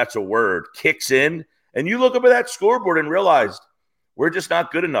demoralization, if that's a word, kicks in, and you look up at that scoreboard and realize we're just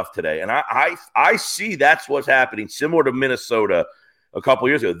not good enough today. And I see that's what's happening, similar to Minnesota a couple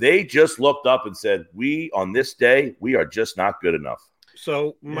years ago. They just looked up and said, on this day, we are just not good enough.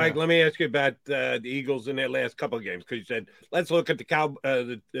 So, Mike, let me ask you about the Eagles in their last couple of games, because you said, let's look at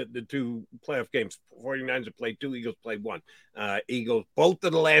the two playoff games. 49ers have played 2, Eagles played 1. Eagles, both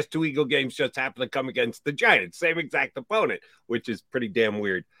of the last 2 Eagle games just happened to come against the Giants, same exact opponent, which is pretty damn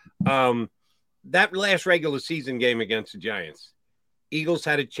weird. That last regular season game against the Giants, Eagles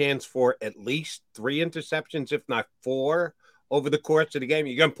had a chance for at least 3 interceptions, if not 4, over the course of the game.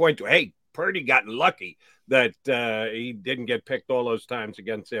 You're going to point to, hey, Purdy got lucky that he didn't get picked all those times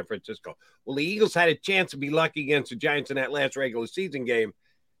against San Francisco. Well, the Eagles had a chance to be lucky against the Giants in that last regular season game.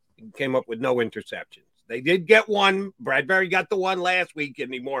 Came up with no interceptions. They did get one. Bradbury got the one last week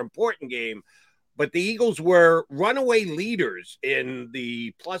in the more important game. But the Eagles were runaway leaders in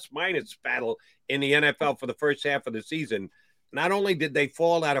the plus-minus battle in the NFL for the first half of the season. Not only did they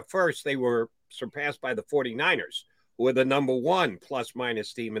fall out of first, they were surpassed by the 49ers, who are the number 1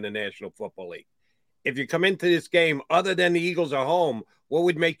 plus-minus team in the National Football League. If you come into this game, other than the Eagles are home, what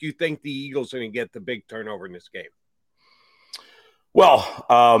would make you think the Eagles are going to get the big turnover in this game? Well,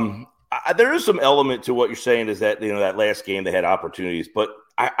 there is some element to what you're saying, is that, that last game they had opportunities, but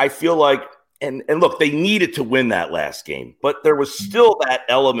I feel like, and look, they needed to win that last game, but there was still that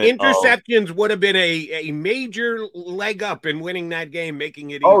element. Interceptions would have been a major leg up in winning that game,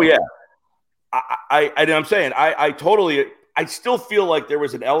 making it easy. Oh, yeah. I'm saying I still feel like there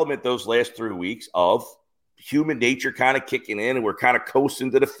was an element those last 3 weeks of human nature kind of kicking in, and we're kind of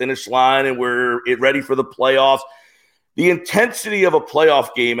coasting to the finish line, and we're ready for the playoffs. The intensity of a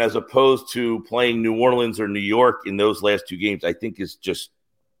playoff game as opposed to playing New Orleans or New York in those last 2 games, I think is just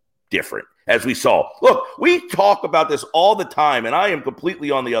different, as we saw. Look, we talk about this all the time, and I am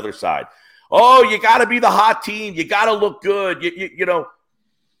completely on the other side. Oh, you got to be the hot team. You got to look good. You know,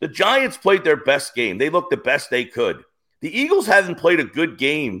 the Giants played their best game. They looked the best they could. The Eagles haven't played a good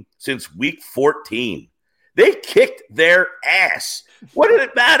game since week 14. They kicked their ass. What did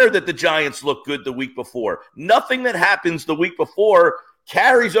it matter that the Giants looked good the week before? Nothing that happens the week before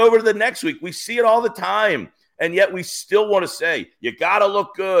carries over to the next week. We see it all the time, and yet we still want to say, you got to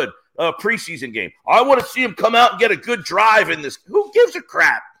look good. Preseason game. I want to see him come out and get a good drive in this. Who gives a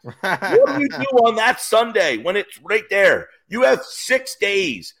crap? What do you do on that Sunday when it's right there? You have 6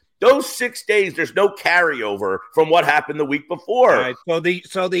 days. Those 6 days, there's no carryover from what happened the week before. All right,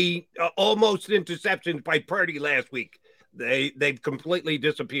 so the almost interceptions by Purdy last week, they've completely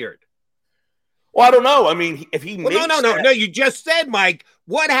disappeared. Well, I don't know. I mean, if he makes no. You just said, Mike,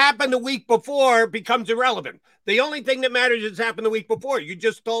 what happened the week before becomes irrelevant. The only thing that matters is happened the week before. You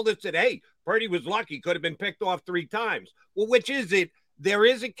just told us that, hey, Purdy was lucky, could have been picked off 3 times. Well, which is it? There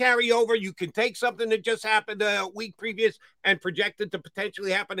is a carryover. You can take something that just happened a week previous and project it to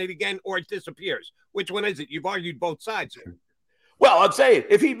potentially happen again, or it disappears. Which one is it? You've argued both sides here. Well, I'm saying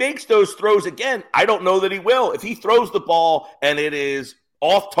if he makes those throws again, I don't know that he will. If he throws the ball and it is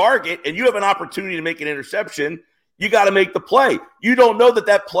off target and you have an opportunity to make an interception, you got to make the play. You don't know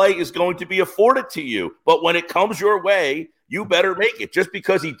that play is going to be afforded to you. But when it comes your way, you better make it, just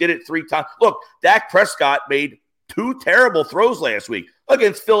because he did it 3 times. Look, Dak Prescott made 2 terrible throws last week.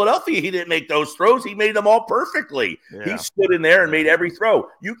 Against Philadelphia, he didn't make those throws. He made them all perfectly. Yeah. He stood in there and made every throw.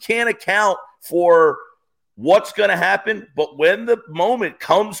 You can't account for what's going to happen, but when the moment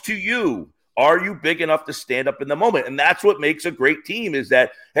comes to you, are you big enough to stand up in the moment? And that's what makes a great team, is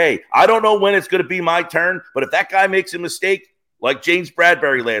that, hey, I don't know when it's going to be my turn, but if that guy makes a mistake, like James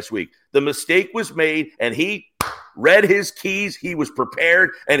Bradbury last week. The mistake was made, and he read his keys. He was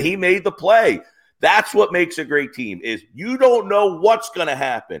prepared, and he made the play. That's what makes a great team is you don't know what's going to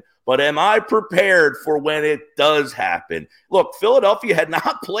happen, but am I prepared for when it does happen? Look, Philadelphia had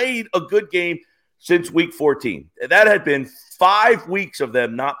not played a good game since week 14. That had been 5 weeks of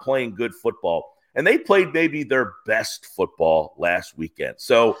them not playing good football, and they played maybe their best football last weekend.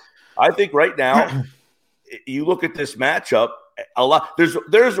 So I think right now, you look at this matchup, a lot.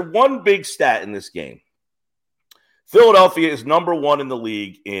 There's one big stat in this game. Philadelphia is number one in the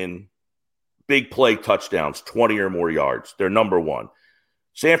league in big play touchdowns, 20 or more yards. They're number one.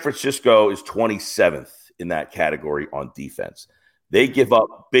 San Francisco is 27th in that category on defense. They give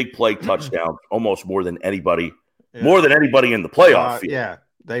up big play touchdowns almost more than anybody, more than anybody in the playoff field. Yeah,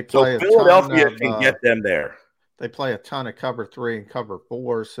 they play. So Philadelphia can get them there. They play a ton of cover 3 and cover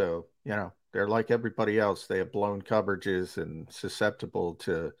 4, so they're like everybody else. They have blown coverages and susceptible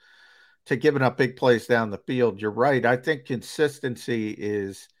to giving up big plays down the field. You're right. I think consistency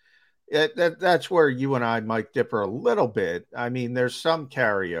is that's where you and I might differ a little bit. I mean, there's some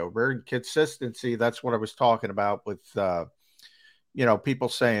carryover and consistency. That's what I was talking about with people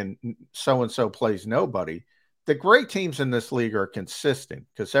saying so-and-so plays nobody. The great teams in this league are consistent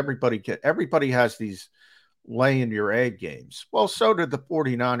because everybody has these laying your egg games. Well, so did the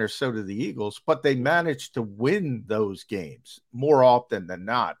 49ers, so did the Eagles, but they managed to win those games more often than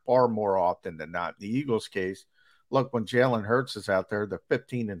not, far more often than not. In the Eagles case, look, when Jalen Hurts is out there, they're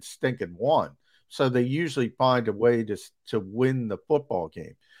 15-1. So they usually find a way to win the football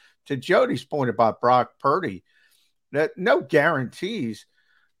game. To Jody's point about Brock Purdy, that no guarantees,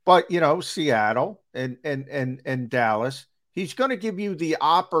 but Seattle and Dallas, he's going to give you the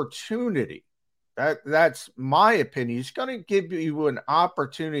opportunity. That's my opinion. He's going to give you an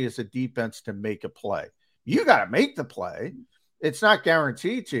opportunity as a defense to make a play. You got to make the play. It's not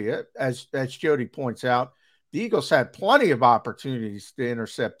guaranteed to you, as Jody points out. The Eagles had plenty of opportunities to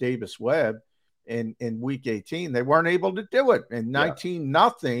intercept Davis Webb in week 18. They weren't able to do it. And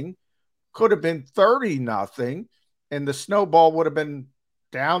 19-0 could have been 30-0, and the snowball would have been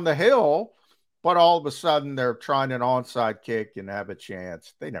down the hill. But all of a sudden, they're trying an onside kick and have a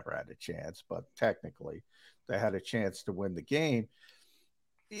chance. They never had a chance, but technically, they had a chance to win the game.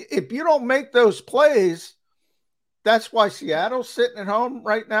 If you don't make those plays, that's why Seattle's sitting at home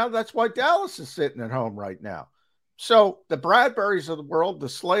right now. That's why Dallas is sitting at home right now. So the Bradburys of the world, the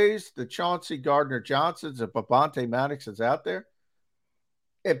Slays, the Chauncey Gardner-Johnsons, the Babante Maddox is out there.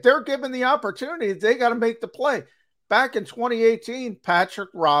 If they're given the opportunity, they got to make the play. Back in 2018, Patrick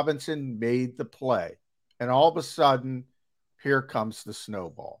Robinson made the play. And all of a sudden, here comes the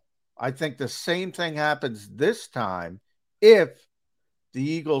snowball. I think the same thing happens this time if the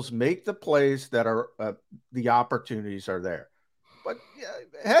Eagles make the plays that are the opportunities are there. But,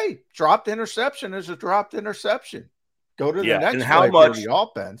 hey, dropped interception is a dropped interception. Go to the next and how play much, for the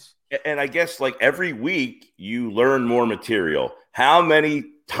offense. And I guess like every week you learn more material. How many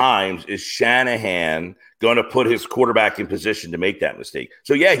times is Shanahan going to put his quarterback in position to make that mistake?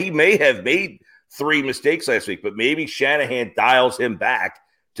 So, yeah, he may have made 3 mistakes last week, but maybe Shanahan dials him back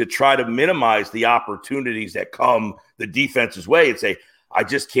to try to minimize the opportunities that come the defense's way and say, I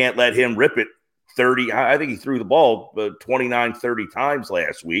just can't let him rip it 30. I think he threw the ball 29, 30 times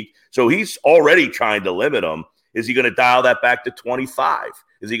last week. So he's already trying to limit him. Is he going to dial that back to 25?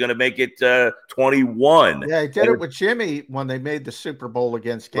 Is he going to make it 21? Yeah, he did it with Jimmy when they made the Super Bowl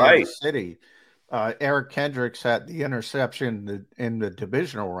against Kansas City. Eric Kendricks had the interception in the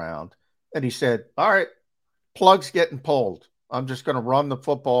divisional round, and he said, all right, plug's getting pulled. I'm just going to run the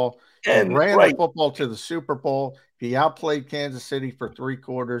football. And ran the football to the Super Bowl. He outplayed Kansas City for 3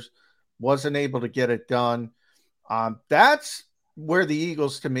 quarters, wasn't able to get it done. That's where the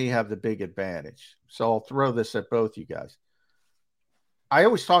Eagles, to me, have the big advantage. So I'll throw this at both you guys. I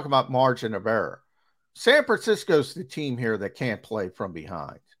always talk about margin of error. San Francisco's the team here that can't play from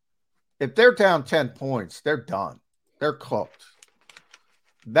behind. If they're down 10 points, they're done. They're cooked.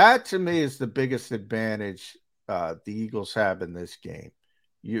 That, to me, is the biggest advantage the Eagles have in this game.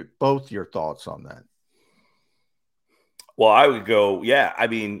 Both your thoughts on that. Well, I would go, yeah. I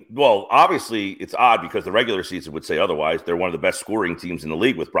mean, well, obviously it's odd because the regular season would say otherwise. They're one of the best scoring teams in the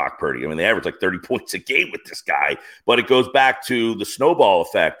league with Brock Purdy. I mean, they average like 30 points a game with this guy. But it goes back to the snowball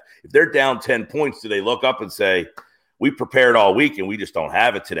effect. If they're down 10 points, do they look up and say, we prepared all week and we just don't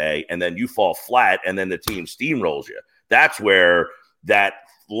have it today? And then you fall flat and then the team steamrolls you. That's where that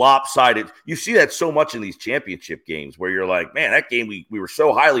lopsided, you see that so much in these championship games where you're like, man, that game we were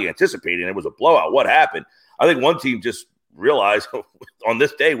so highly anticipating. It was a blowout. What happened? I think one team just realize on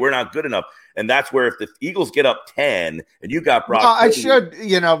this day we're not good enough. And that's where if the Eagles get up 10 and you got Brock, I should,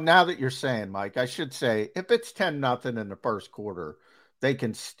 now that you're saying, Mike, I should say if it's 10-0 in the first quarter, they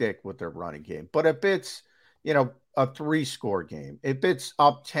can stick with their running game. But if it's, a 3-score game, if it's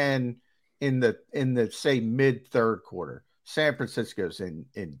up 10 in the say mid third quarter, San Francisco's in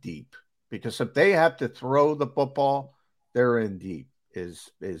deep, because if they have to throw the football, they're in deep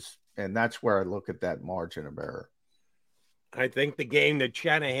and that's where I look at that margin of error. I think the game that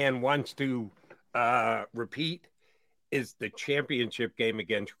Shanahan wants to repeat is the championship game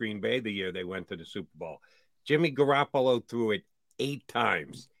against Green Bay the year they went to the Super Bowl. Jimmy Garoppolo threw it 8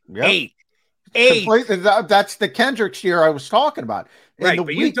 times. Yep. 8. Completely, that's the Kendricks year I was talking about. Right,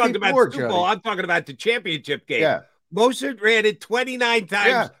 but you talked about the Super Bowl. I'm talking about the championship game. Yeah. Mostert ran it 29 times.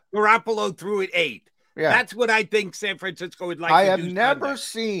 Yeah. Garoppolo threw it 8. Yeah. That's what I think San Francisco would like to do. I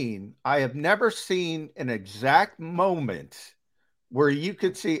have never seen an exact moment where you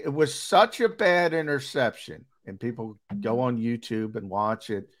could see it was such a bad interception, and people go on YouTube and watch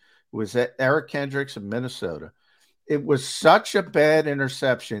it. It was at Eric Kendricks of Minnesota. It was such a bad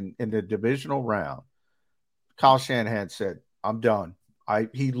interception in the divisional round. Kyle Shanahan said, "I'm done."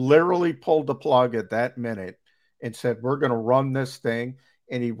 He literally pulled the plug at that minute and said, "We're going to run this thing."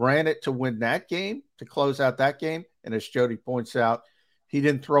 And he ran it to win that game, to close out that game. And as Jody points out, he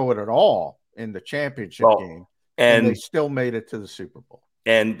didn't throw it at all in the championship game. And they still made it to the Super Bowl.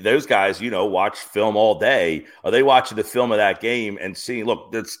 And those guys, watch film all day. Are they watching the film of that game and seeing,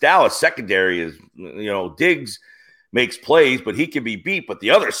 look, the Dallas secondary is, Diggs makes plays, but he can be beat. But the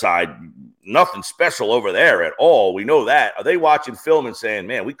other side, nothing special over there at all. We know that. Are they watching film and saying,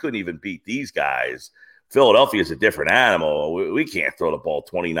 man, we couldn't even beat these guys? Philadelphia is a different animal. We can't throw the ball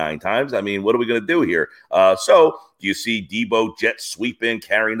 29 times. I mean, what are we going to do here? So do you see Debo jet sweeping,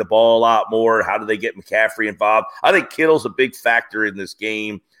 carrying the ball a lot more? How do they get McCaffrey involved? I think Kittle's a big factor in this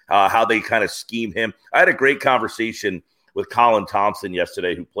game, how they kind of scheme him. I had a great conversation with Colin Thompson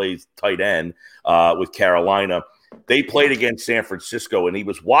yesterday, who plays tight end with Carolina. They played against San Francisco, and he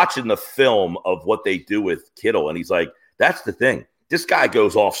was watching the film of what they do with Kittle, and he's like, that's the thing. This guy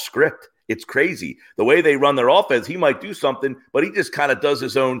goes off script. It's crazy. The way they run their offense, he might do something, but he just kind of does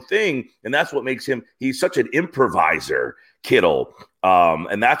his own thing. And that's what makes him, he's such an improviser, Kittle.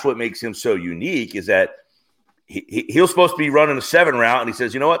 And that's what makes him so unique, is that he'll supposed to be running a 7 route. And he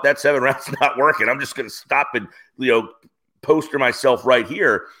says, you know what? That 7 route's not working. I'm just going to stop and, poster myself right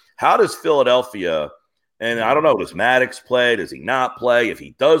here. How does Philadelphia, and I don't know, does Maddox play? Does he not play? If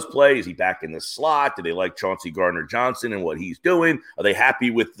he does play, is he back in the slot? Do they like Chauncey Gardner-Johnson and what he's doing? Are they happy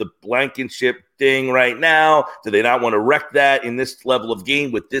with the Blankenship thing right now? Do they not want to wreck that in this level of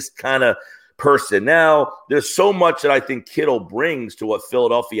game with this kind of personnel? There's so much that I think Kittle brings to what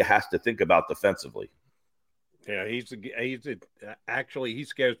Philadelphia has to think about defensively. Yeah, actually, he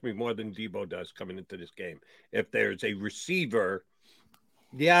scares me more than Debo does coming into this game. If there's a receiver,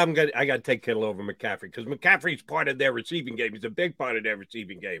 I got to take Kittle over McCaffrey, because McCaffrey's part of their receiving game. He's a big part of their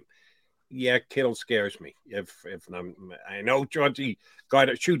receiving game. Yeah, Kittle scares me. I know Chauncey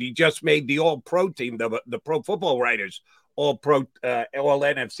Gardner, he just made the All-Pro team, the Pro Football Writers All-Pro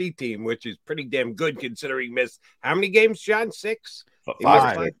All-NFC team, which is pretty damn good considering he missed how many games, John? 6?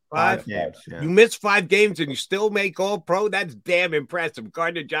 5 games. Yeah. You missed 5 games and you still make All-Pro? That's damn impressive.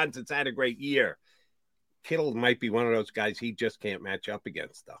 Gardner-Johnson's had a great year. Kittle might be one of those guys he just can't match up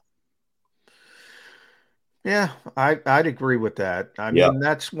against, though. Yeah, I'd agree with that. I mean,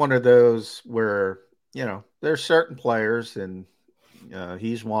 that's one of those where, there's certain players, and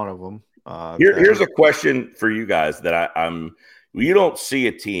he's one of them. Here's a question for you guys that you don't see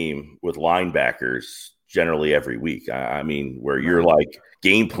a team with linebackers generally every week. I mean, where you're like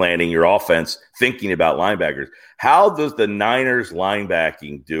game planning your offense, thinking about linebackers. How does the Niners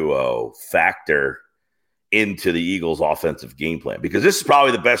linebacking duo factor into the Eagles' offensive game plan? Because this is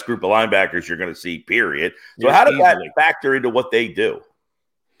probably the best group of linebackers you're going to see, period. So how does that factor into what they do?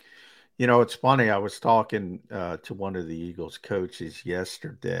 It's funny. I was talking to one of the Eagles coaches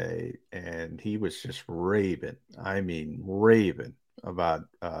yesterday, and he was just raving. I mean, raving about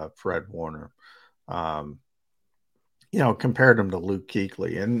Fred Warner. Compared him to Luke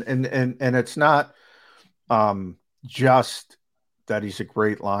Kuechly. And it's not just that he's a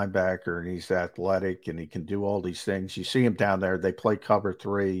great linebacker and he's athletic and he can do all these things. You see him down there, they play cover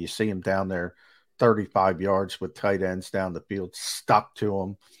 3. You see him down there 35 yards with tight ends down the field, stuck to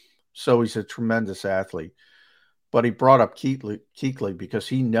him. So he's a tremendous athlete. But he brought up Kuechly because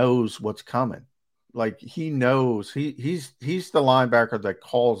he knows what's coming. Like, he knows he's the linebacker that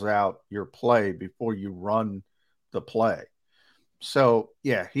calls out your play before you run the play. So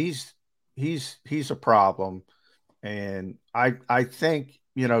yeah, he's a problem. And I think,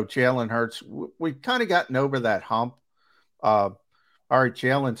 Jalen Hurts, we've kind of gotten over that hump. All right,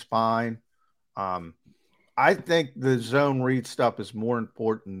 Jalen's fine. I think the zone read stuff is more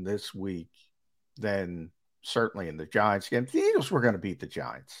important this week than certainly in the Giants game. The Eagles were going to beat the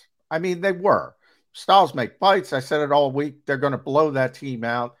Giants. I mean, they were. Styles make bites. I said it all week. They're going to blow that team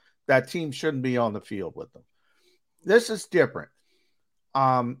out. That team shouldn't be on the field with them. This is different.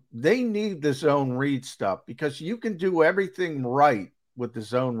 They need the zone read stuff because you can do everything right with the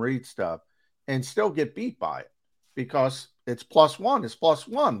zone read stuff and still get beat by it because it's +1. It's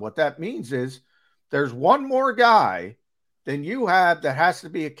 +1. What that means is there's one more guy than you have that has to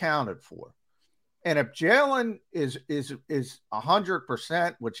be accounted for. And if Jalen is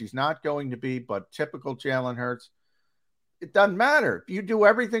 100%, which he's not going to be, but typical Jalen Hurts, it doesn't matter. If you do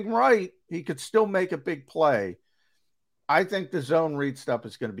everything right, he could still make a big play. I think the zone read stuff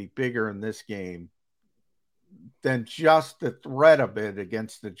is going to be bigger in this game than just the threat of it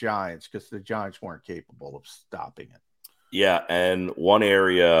against the Giants because the Giants weren't capable of stopping it. Yeah, and one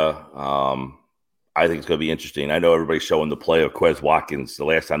area I think it's going to be interesting. I know everybody's showing the play of Quez Watkins. The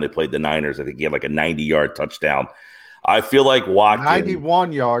last time they played the Niners, I think he had like a 90-yard touchdown. I feel like Watkins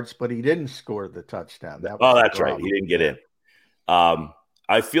 91 yards, but he didn't score the touchdown. That's right. He didn't get in.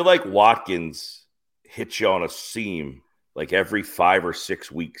 I feel like Watkins hits you on a seam like every 5 or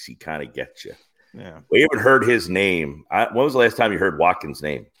 6 weeks. He kind of gets you. Yeah. We haven't heard his name. When was the last time you heard Watkins'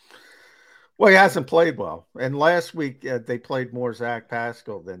 name? Well, he hasn't played well. And last week they played more Zach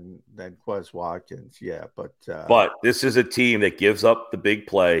Pascal than Quez Watkins. Yeah, but this is a team that gives up the big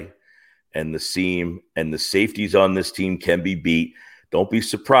play and the seam, and the safeties on this team can be beat. Don't be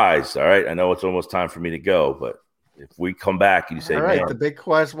surprised. All right, I know it's almost time for me to go, but if we come back and you say, all right, the big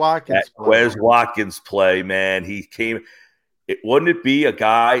Quez Watkins play, man, he came. Wouldn't it be a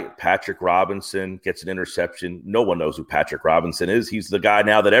guy, Patrick Robinson, gets an interception? No one knows who Patrick Robinson is. He's the guy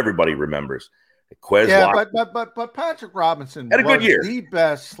now that everybody remembers. But Patrick Robinson had a good year. The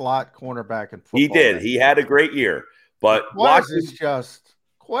best slot cornerback in football. He did. He had a great year. But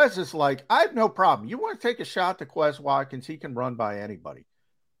Quez is like, I have no problem. You want to take a shot to Quez Watkins? He can run by anybody.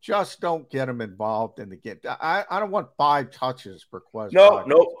 Just don't get him involved in the game. I don't want 5 touches for Quez.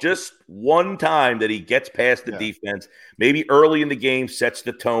 No, just one time that he gets past the defense, maybe early in the game, sets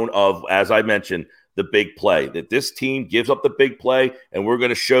the tone of, as I mentioned, the big play. That this team gives up the big play, and we're going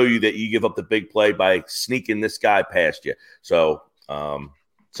to show you that you give up the big play by sneaking this guy past you. So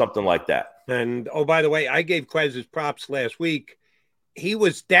something like that. And, oh, by the way, I gave Quez his props last week. He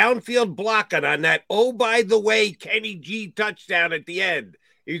was downfield blocking on that, oh, by the way, Kenny G touchdown at the end.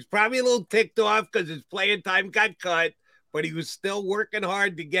 He was probably a little ticked off because his playing time got cut, but he was still working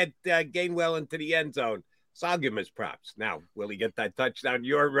hard to get Gainwell into the end zone. So I'll give him his props. Now, will he get that touchdown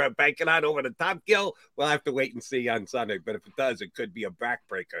you're banking on over the top, Gil? We'll have to wait and see on Sunday. But if it does, it could be a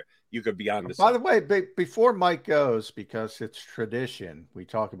backbreaker. You could be on the By the way, before Mike goes, because it's tradition, we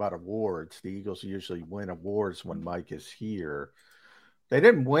talk about awards. The Eagles usually win awards when Mike is here. They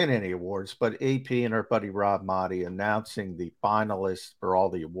didn't win any awards, but AP and our buddy Rob Motti announcing the finalists for all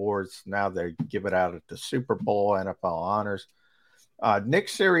the awards. Now they give it out at the Super Bowl, NFL Honors. Nick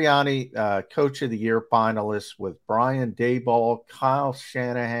Sirianni, Coach of the Year finalist with Brian Daboll, Kyle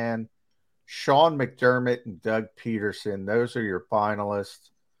Shanahan, Sean McDermott, and Doug Peterson. Those are your finalists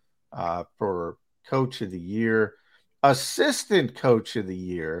for Coach of the Year. Assistant Coach of the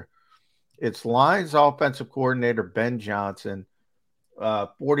Year, it's Lions Offensive Coordinator Ben Johnson,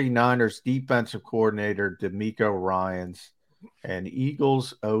 49ers defensive coordinator DeMeco Ryans, and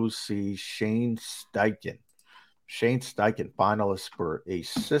Eagles OC Shane Steichen. Shane Steichen, finalist for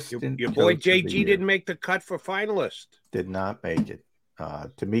assistant. Your boy JG didn't make the cut for finalist. Did not make it.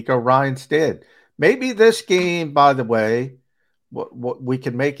 DeMeco Ryans did. Maybe this game, by the way, what we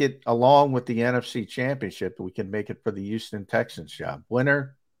can make it along with the NFC Championship. We can make it for the Houston Texans job.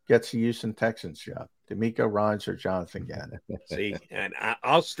 Winner gets the Houston Texans job. DeMeco Ryans or Jonathan Gannon. See, and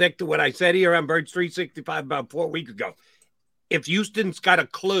I'll stick to what I said here on Birds 365 about 4 weeks ago. If Houston's got a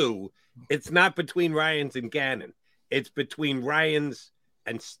clue, it's not between Ryans and Gannon. It's between Ryans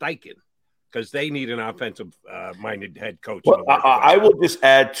and Steichen because they need an offensive-minded head coach. Well, I will just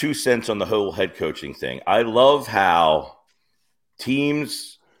add 2 cents on the whole head coaching thing. I love how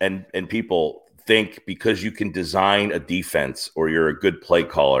teams and people think because you can design a defense or you're a good play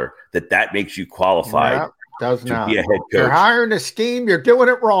caller that makes you qualified to be a head coach. You're hiring a scheme, you're doing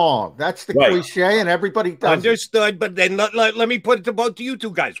it wrong. That's the cliche, and everybody does Understood, but then let me put it to both of you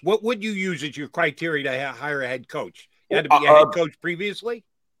two guys. What would you use as your criteria to hire a head coach? You had to be a head coach previously?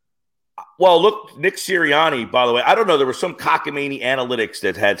 Well, look, Nick Sirianni, by the way, I don't know. There was some cockamamie analytics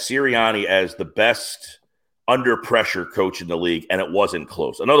that had Sirianni as the best under pressure coach in the league, and it wasn't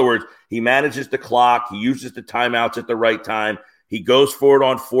close. In other words, he manages the clock. He uses the timeouts at the right time. He goes for it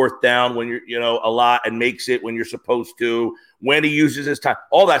on fourth down when you're, a lot, and makes it when you're supposed to, when he uses his time,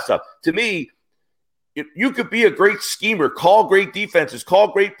 all that stuff. To me, you could be a great schemer, call great defenses,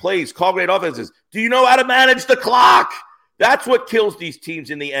 call great plays, call great offenses. Do you know how to manage the clock? That's what kills these teams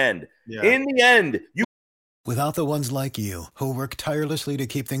in the end. Yeah. In the end, Without the ones like you, who work tirelessly to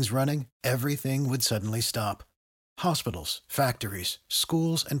keep things running, everything would suddenly stop. Hospitals, factories,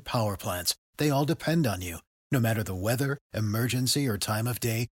 schools, and power plants, they all depend on you. No matter the weather, emergency, or time of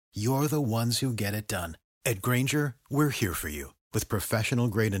day, you're the ones who get it done. At Grainger, we're here for you with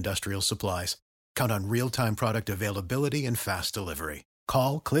professional-grade industrial supplies. Count on real-time product availability and fast delivery.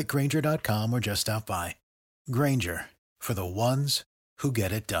 Call, clickgrainger.com, or just stop by. Grainger, for the ones who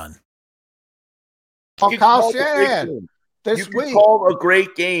get it done. Kyle Shanahan, this week. You can call a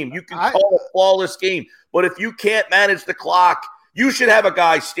great game. You can call a flawless game. But if you can't manage the clock, you should have a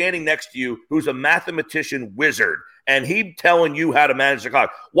guy standing next to you who's a mathematician wizard, and he's telling you how to manage the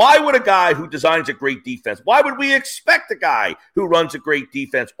clock. Why would a guy who designs a great defense, why would we expect a guy who runs a great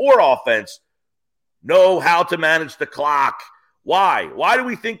defense or offense know how to manage the clock? Why? Why do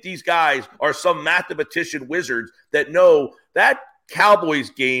we think these guys are some mathematician wizards that know that Cowboys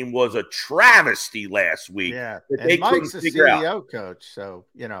game was a travesty last week? Yeah, and Mike's a CEO coach, so,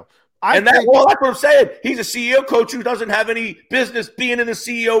 that's what I'm saying. He's a CEO coach who doesn't have any business being in the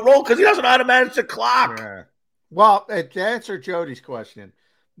CEO role because he doesn't know how to manage the clock. Yeah. Well, to answer Jody's question,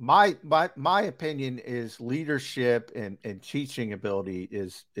 my opinion is leadership and teaching ability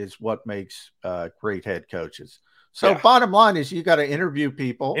is what makes great head coaches. So bottom line is you got to interview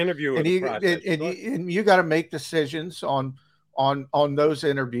people, and you got to make decisions on those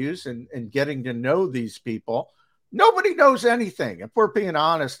interviews and getting to know these people. Nobody knows anything, if we're being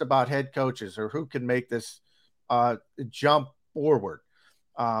honest about head coaches or who can make this jump forward.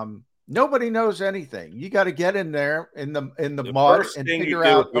 Nobody knows anything. You got to get in there in the mud and figure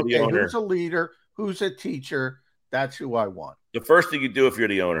out, who's a leader, who's a teacher. That's who I want. The first thing you do if you're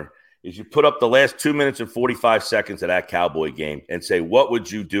the owner is you put up the last 2 minutes and 45 seconds of that Cowboy game and say, what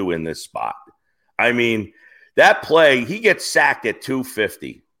would you do in this spot? I mean, that play, he gets sacked at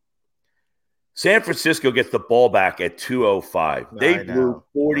 2:50. San Francisco gets the ball back at 2:05. They blew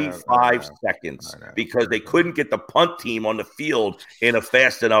 45 seconds because they couldn't get the punt team on the field in a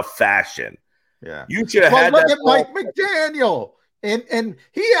fast enough fashion. Yeah, you should have had look that at Mike McDaniel, and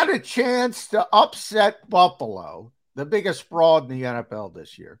he had a chance to upset Buffalo, the biggest fraud in the NFL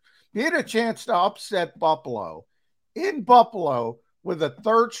this year. He had a chance to upset Buffalo in Buffalo with a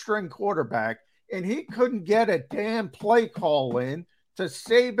third-string quarterback, and he couldn't get a damn play call in to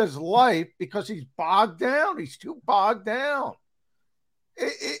save his life because he's bogged down. He's too bogged down.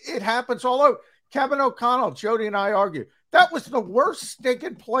 It happens all over. Kevin O'Connell, Jody and I argue, that was the worst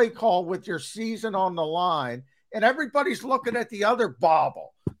stinking play call with your season on the line, and everybody's looking at the other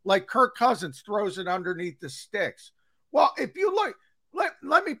bobble, like Kirk Cousins throws it underneath the sticks. Well, if you look,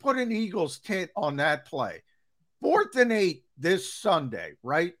 let me put an Eagles tint on that play. 4th and 8 this Sunday,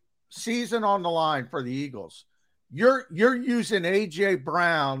 right? Season on the line for the Eagles. You're using A.J.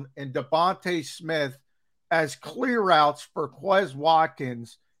 Brown and Devontae Smith as clear routes for Quez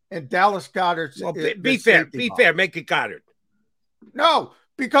Watkins and Dallas Goedert. Well, be fair. Make it Goddard. No,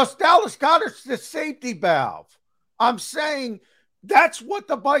 because Dallas Goedert's the safety valve. I'm saying that's what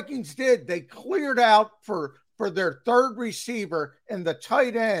the Vikings did. They cleared out for their third receiver, and the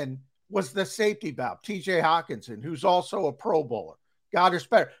tight end was the safety valve, T.J. Hawkinson, who's also a Pro Bowler. Goddard's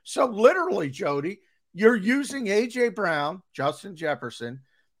better. So literally, Jody, you're using A.J. Brown, Justin Jefferson,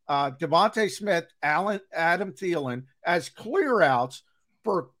 Devontae Smith, Adam Thielen as clear outs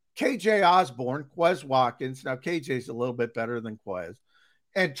for K.J. Osborne, Quez Watkins. Now, K.J.'s a little bit better than Quez.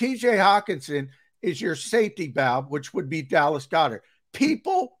 And T.J. Hawkinson is your safety valve, which would be Dallas Goedert.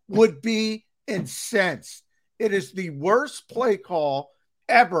 People would be incensed. It is the worst play call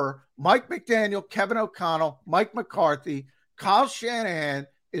ever. Mike McDaniel, Kevin O'Connell, Mike McCarthy, Kyle Shanahan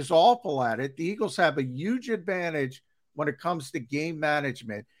is awful at it. The Eagles have a huge advantage when it comes to game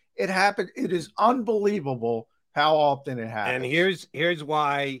management. It happened. It is unbelievable how often it happens. And here's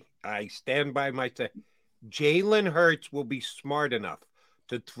why I stand by my say. Jalen Hurts will be smart enough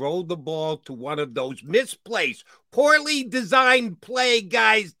to throw the ball to one of those misplaced, poorly designed play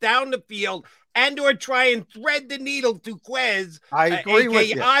guys down the field and or try and thread the needle to Quez, I agree with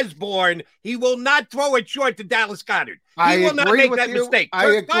you. Osborne. He will not throw it short to Dallas Goedert. He will not make that mistake.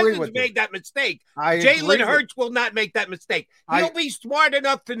 Kirk Cousins made that mistake. Jalen Hurts will not make that mistake. He'll be smart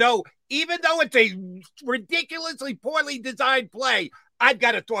enough to know, even though it's a ridiculously poorly designed play, I've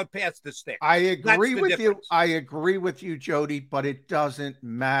got to throw it past the stick. I agree with you. difference. I agree with you, Jody, but it doesn't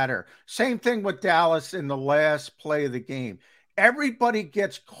matter. Same thing with Dallas in the last play of the game. Everybody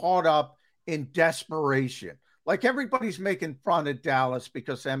gets caught up in desperation. Like everybody's making fun of Dallas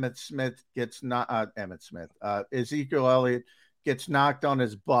because Ezekiel Elliott gets knocked on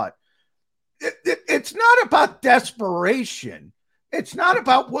his butt. It's not about desperation. It's not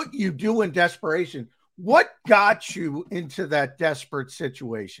about what you do in desperation. What got you into that desperate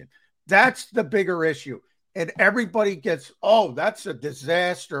situation? That's the bigger issue. And everybody gets, oh, that's a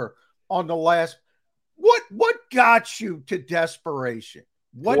disaster on the last. What got you to desperation?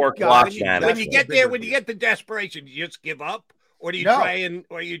 What got you? When you get there, when you get to desperation, you just give up, or do you try and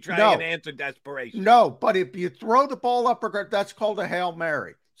answer desperation? No, but if you throw the ball up, that's called a Hail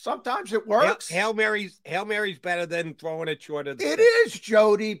Mary. Sometimes it works. Hail Mary's better than throwing it short of the It is,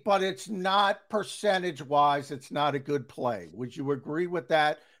 Jody, but it's not percentage-wise. It's not a good play. Would you agree with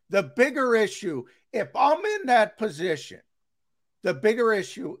that? The bigger issue, if I'm in that position,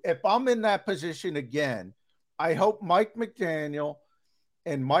 again, I hope Mike McDaniel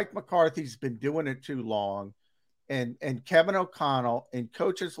and Mike McCarthy's been doing it too long, and Kevin O'Connell and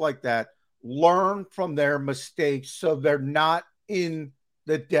coaches like that learn from their mistakes so they're not in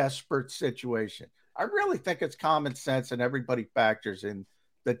the desperate situation. I really think it's common sense and everybody factors in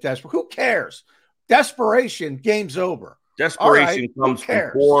the desperate. Who cares? Desperation, game's over. Desperation comes from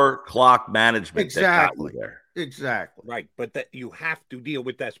poor clock management. Exactly. Exactly. Right. But that you have to deal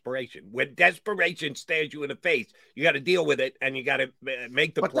with desperation. When desperation stares you in the face, you got to deal with it and you got to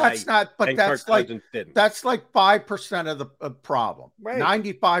make the play. That's like 5% of the problem. Right.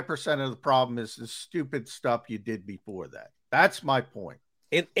 95% of the problem is the stupid stuff you did before that. That's my point.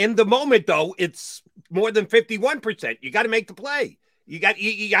 In the moment, though, it's more than 51%. You got to make the play. You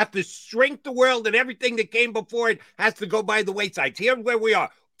have to shrink the world, and everything that came before it has to go by the wayside. Here's where we are.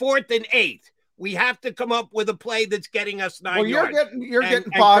 4th and 8. We have to come up with a play that's getting us 9 yards. You're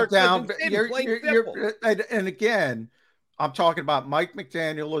getting bogged down. And again, I'm talking about Mike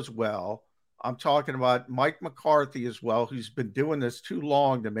McDaniel as well. I'm talking about Mike McCarthy as well, who's been doing this too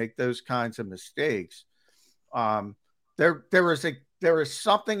long to make those kinds of mistakes. There is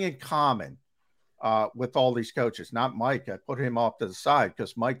something in common with all these coaches. Not Mike. I put him off to the side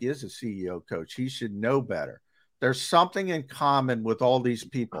because Mike is a CEO coach. He should know better. There's something in common with all these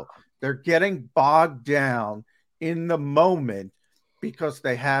people. They're getting bogged down in the moment because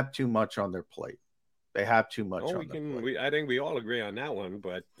they have too much on their plate. They have too much on their plate. I think we all agree on that one,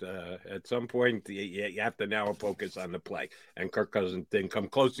 but at some point you have to now focus on the play. And Kirk Cousins didn't come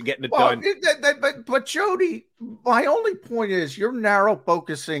close to getting it done. But Jody, my only point is you're narrow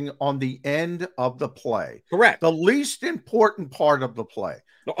focusing on the end of the play. Correct. The least important part of the play.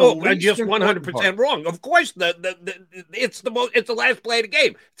 I'm just 100% wrong. Of course, it's the last play of the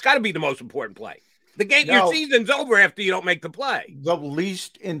game. It's got to be the most important play. The game, your season's over after you don't make the play. The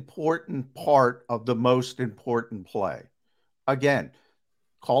least important part of the most important play. Again,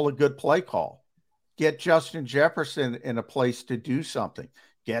 call a good play call. Get Justin Jefferson in a place to do something.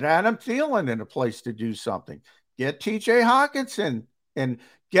 Get Adam Thielen in a place to do something. Get TJ Hawkinson and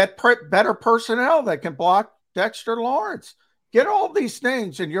get better personnel that can block Dexter Lawrence. Get all these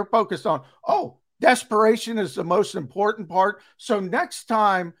things, and you're focused on, desperation is the most important part. So next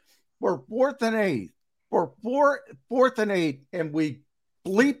time we're 4th and 8, and we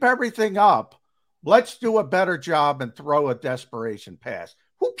bleep everything up, let's do a better job and throw a desperation pass.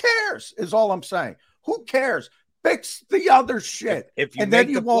 Who cares is all I'm saying. Who cares? Fix the other shit. If you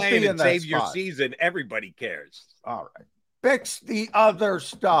make the plan and save your season, everybody cares. All right. Fix the other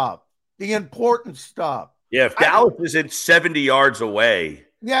stuff, the important stuff. Yeah, if Dallas isn't 70 yards away,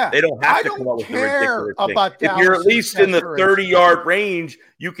 they don't have to come up with the ridiculous thing. If you're at least in the 30-yard range,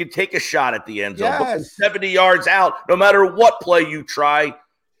 you can take a shot at the end zone. But from 70 yards out, no matter what play you try,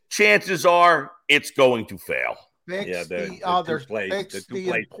 chances are it's going to fail. Fix the other plays. Fix the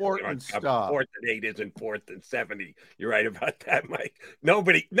important stuff. 4th and 8 isn't 4th and 70. You're right about that, Mike.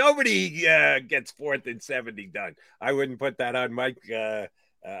 Nobody gets 4th and 70 done. I wouldn't put that on Mike.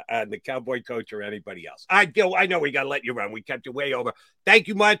 On the Cowboy coach or anybody else. Gil, I know we got to let you run. We kept you way over. Thank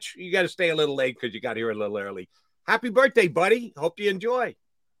you much. You got to stay a little late because you got here a little early. Happy birthday, buddy. Hope you enjoy.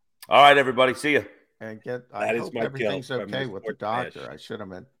 All right, everybody. See you. And I hope everything's okay with the doctor. I should have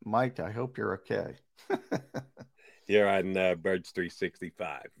meant, Mike, I hope you're okay. Here on Birds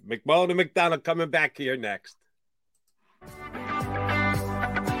 365. McMullen and McDonald coming back here next.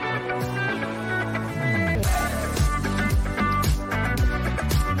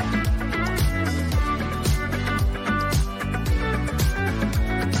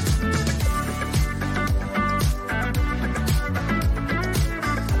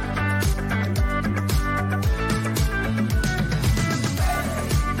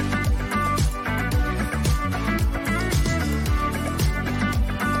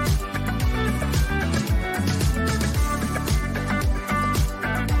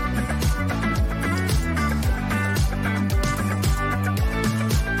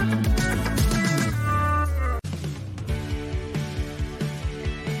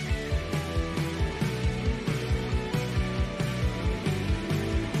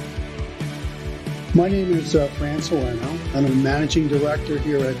 My name is Fran Salerno, and I'm Managing Director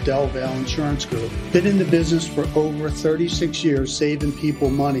here at Del Valle Insurance Group. Been in the business for over 36 years, saving people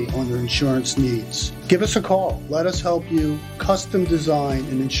money on their insurance needs. Give us a call. Let us help you custom design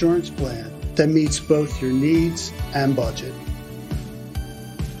an insurance plan that meets both your needs and budget.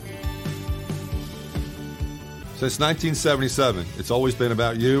 Since 1977, it's always been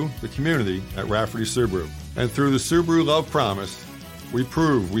about you, the community, at Rafferty Subaru. And through the Subaru Love Promise, we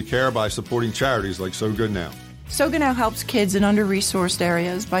prove we care by supporting charities like So Good Now. So Good Now helps kids in under-resourced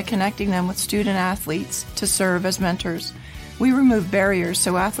areas by connecting them with student athletes to serve as mentors. We remove barriers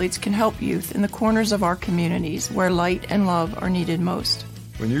so athletes can help youth in the corners of our communities where light and love are needed most.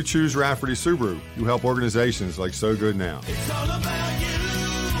 When you choose Rafferty Subaru, you help organizations like So Good Now. It's all about you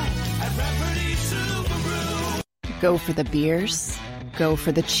at Rafferty Subaru. Go for the beers, go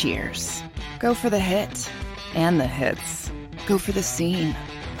for the cheers, go for the hit and the hits. Go for the scene.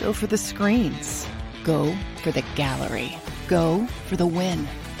 Go for the screens. Go for the gallery. Go for the win.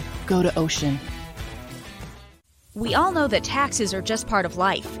 Go to Ocean. We all know that taxes are just part of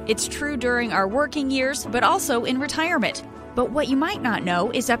life. It's true during our working years, but also in retirement. But what you might not know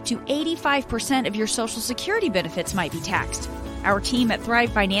is up to 85% of your Social Security benefits might be taxed. Our team at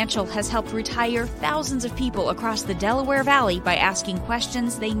Thrive Financial has helped retire thousands of people across the Delaware Valley by asking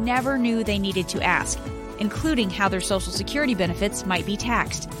questions they never knew they needed to ask, including how their Social Security benefits might be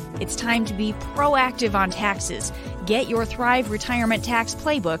taxed. It's time to be proactive on taxes. Get your Thrive Retirement Tax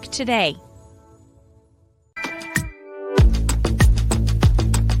Playbook today.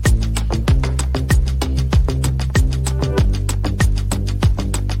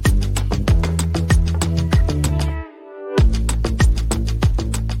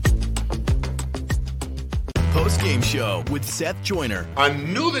 Post-game show with Seth Joyner. I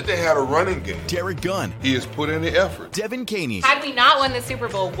knew that they had a running game. Derek Gunn. He has put in the effort. Devin Caney. Had we not won the Super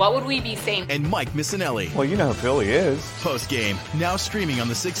Bowl, what would we be saying? And Mike Missinelli. Well, you know who Philly is. Post-game, now streaming on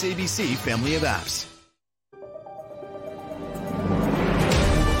the 6ABC family of apps.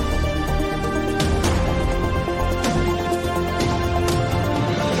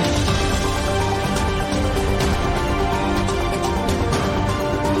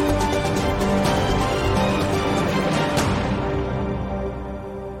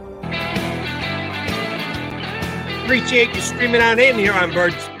 Appreciate you streaming on in here on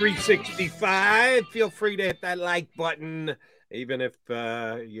Birds 365. Feel free to hit that like button, even if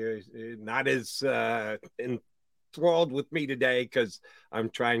you're not as enthralled with me today, because I'm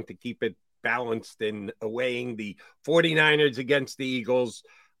trying to keep it balanced in weighing the 49ers against the Eagles.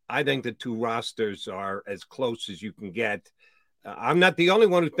 I think the two rosters are as close as you can get. I'm not the only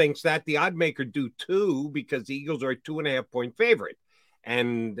one who thinks that. The odd maker do too, because the Eagles are a 2.5-point favorite.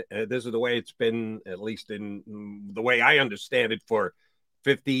 And this is the way it's been, at least in the way I understand it, for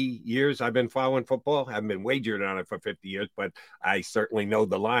 50 years. I've been following football. I haven't been wagered on it for 50 years, but I certainly know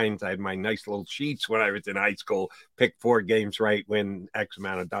the lines. I had my nice little sheets when I was in high school, pick 4 games right, win X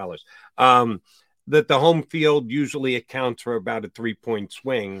amount of dollars. That the home field usually accounts for about a 3-point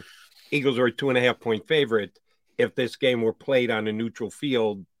swing. Eagles are a 2.5-point favorite. If this game were played on a neutral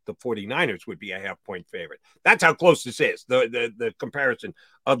field, the 49ers would be a 0.5-point favorite. That's how close this is, the comparison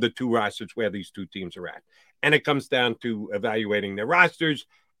of the two rosters, where these two teams are at. And it comes down to evaluating their rosters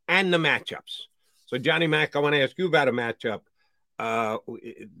and the matchups. So, Johnny Mac, I want to ask you about a matchup.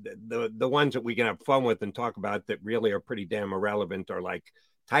 The ones that we can have fun with and talk about that really are pretty damn irrelevant are like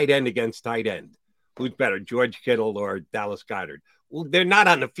tight end against tight end. Who's better, George Kittle or Dallas Goedert? Well, they're not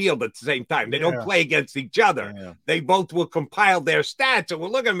on the field at the same time. They don't play against each other. Yeah. They both will compile their stats, and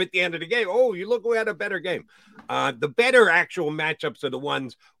we'll look at them at the end of the game. Oh, you look who had a better game. The better actual matchups are the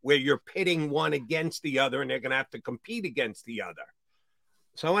ones where you're pitting one against the other, and they're going to have to compete against the other.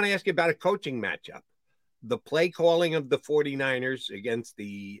 So I want to ask you about a coaching matchup. The play calling of the 49ers against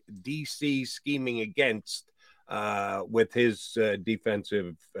the DC scheming against with his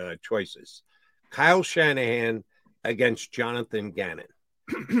defensive choices. Kyle Shanahan against Jonathan Gannon.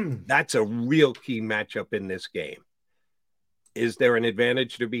 That's a real key matchup in this game. Is there an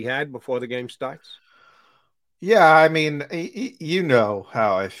advantage to be had before the game starts? Yeah, I mean, you know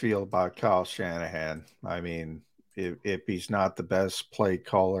how I feel about Kyle Shanahan. I mean, if he's not the best play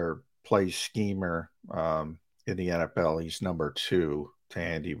caller, play schemer in the NFL, he's number 2 to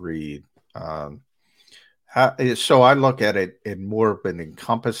Andy Reid. So I look at it in more of an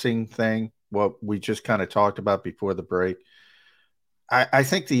encompassing thing, what we just kind of talked about before the break. I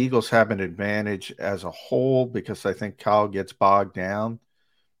think the Eagles have an advantage as a whole because I think Kyle gets bogged down.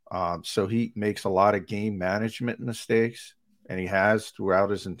 So he makes a lot of game management mistakes, and he has throughout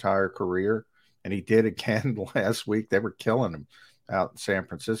his entire career. And he did again last week. They were killing him out in San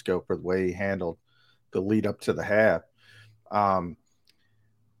Francisco for the way he handled lead up to the half.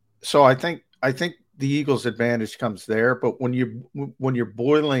 So I think the Eagles' advantage comes there. But when you're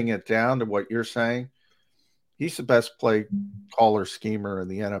boiling it down to what you're saying, he's the best play caller schemer in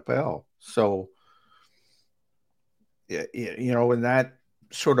the NFL. So, you know, in that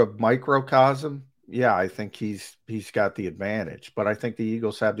sort of microcosm, yeah, I think he's got the advantage. But I think the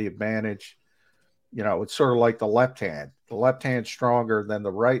Eagles have the advantage. You know, it's sort of like the left hand. The left hand's stronger than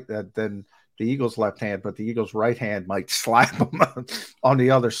the right, than the Eagles' left hand, but the Eagles' right hand might slap him on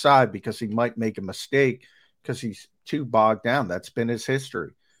the other side because he might make a mistake because he's too bogged down. That's been his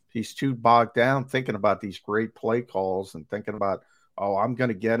history. He's too bogged down thinking about these great play calls and thinking about, oh, I'm going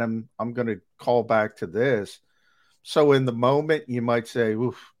to get him. I'm going to call back to this. So in the moment, you might say,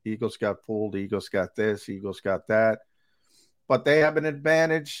 oof, Eagles got fooled. Eagles got this. Eagles got that. But they have an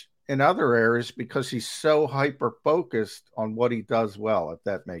advantage in other areas because he's so hyper-focused on what he does well, if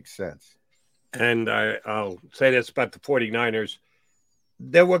that makes sense. And I'll say this about the 49ers.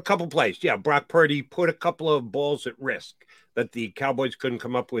 There were a couple plays. Yeah, Brock Purdy put a couple of balls at risk that the Cowboys couldn't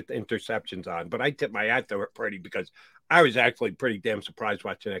come up with interceptions on. But I tipped my hat to Purdy because I was actually pretty damn surprised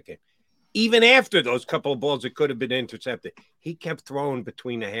watching that game. Even after those couple of balls that could have been intercepted, he kept throwing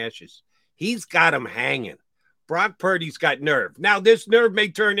between the hashes. He's got him hanging. Brock Purdy's got nerve. Now, this nerve may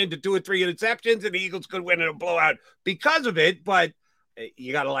turn into 2 or 3 interceptions, and the Eagles could win in a blowout because of it, but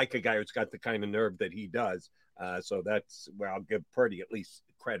you got to like a guy who's got the kind of nerve that he does. So that's where I'll give Purdy at least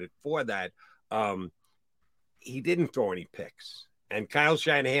credit for that. He didn't throw any picks. And Kyle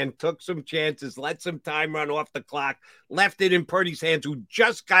Shanahan took some chances, let some time run off the clock, left it in Purdy's hands, who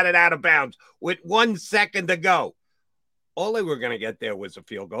just got it out of bounds with 1 second to go. All they were going to get there was a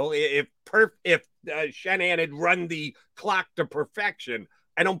field goal. If Shanahan had run the clock to perfection,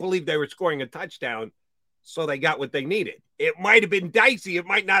 I don't believe they were scoring a touchdown. So they got what they needed. It might have been dicey. It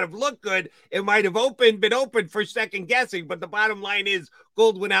might not have looked good. It might have been open for second guessing. But the bottom line is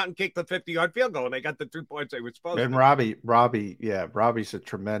Gould went out and kicked the 50-yard field goal, and they got the 3 points they were supposed to. And Robbie's a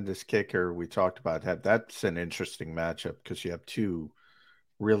tremendous kicker. We talked about that. That's an interesting matchup because you have 2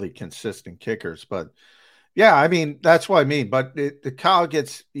 really consistent kickers. But, yeah, I mean, that's what I mean. But the Kyle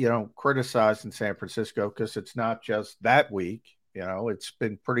gets, criticized in San Francisco because it's not just that week. It's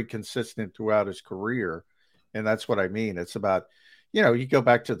been pretty consistent throughout his career. And that's what I mean. It's about, you go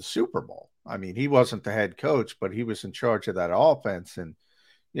back to the Super Bowl. I mean, he wasn't the head coach, but he was in charge of that offense. And,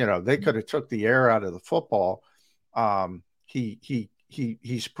 they could have took the air out of the football.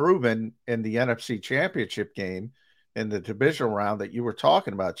 He's proven in the NFC Championship game in the divisional round that you were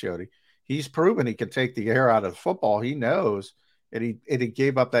talking about, Jody. He's proven he can take the air out of the football. He knows. And he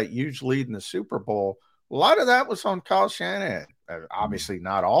gave up that huge lead in the Super Bowl. A lot of that was on Kyle Shanahan. Obviously,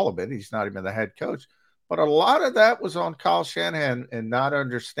 not all of it. He's not even the head coach. But a lot of that was on Kyle Shanahan and not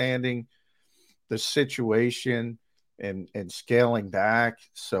understanding the situation and scaling back.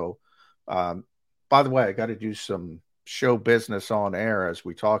 So, by the way, I got to do some show business on air as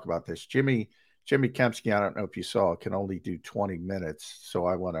we talk about this. Jimmy Kempski, I don't know if you saw, can only do 20 minutes. So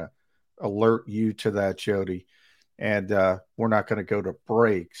I want to alert you to that, Jody. And we're not going to go to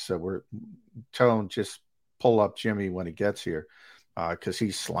break. So Tone, just pull up Jimmy when he gets here. Because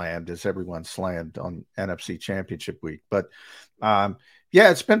he's slammed, as everyone slammed on NFC Championship week. But,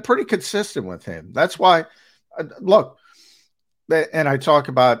 it's been pretty consistent with him. That's why, look, and I talk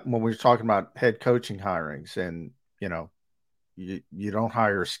about when we were talking about head coaching hirings and, you don't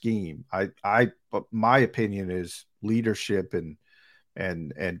hire a scheme. But my opinion is leadership and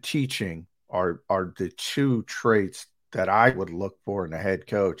teaching are the 2 traits that I would look for in a head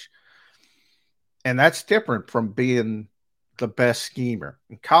coach. And that's different from being the best schemer.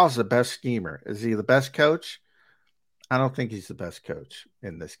 And Kyle's the best schemer. Is he the best coach? I don't think he's the best coach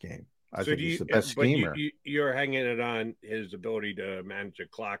in this game. I think he's the best schemer. You're hanging it on his ability to manage a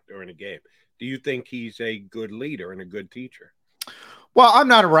clock during a game. Do you think he's a good leader and a good teacher? Well, I'm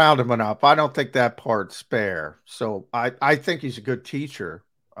not around him enough. I don't think that part's fair. So I think he's a good teacher.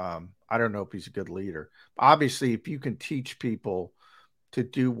 I don't know if he's a good leader. Obviously, if you can teach people to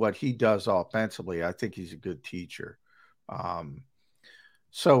do what he does offensively, I think he's a good teacher.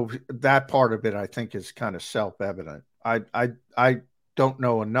 So that part of it, I think, is kind of self-evident. I don't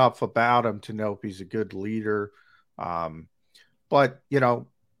know enough about him to know if he's a good leader. But,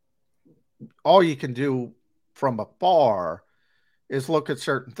 all you can do from afar is look at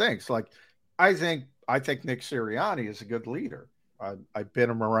certain things. Like, I think Nick Sirianni is a good leader. I've been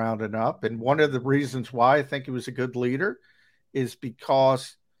him around enough. And one of the reasons why I think he was a good leader is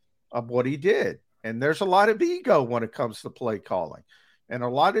because of what he did. And there's a lot of ego when it comes to play calling. And a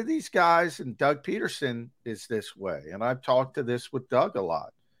lot of these guys, and Doug Peterson is this way, and I've talked to this with Doug a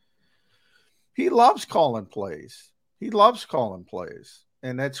lot. he loves calling plays. He loves calling plays.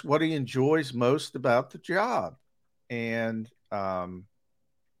 And that's what he enjoys most about the job. And,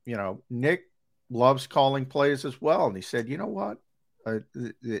 you know, Nick loves calling plays as well. And he said, you know what?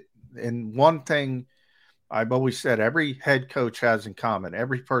 And one thing I've always said, every head coach has in common,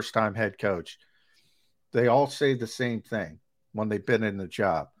 every first-time head coach, they all say the same thing when they've been in the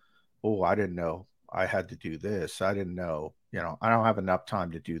job. Oh, I didn't know I had to do this. I didn't know, you know, I don't have enough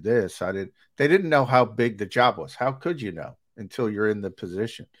time to do this. They didn't know how big the job was. How could you know until you're in the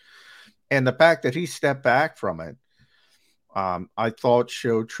position? And the fact that he stepped back from it, I thought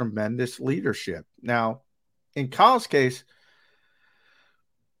showed tremendous leadership. Now, in Kyle's case,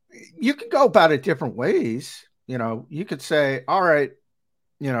 you can go about it different ways. You know, you could say, all right,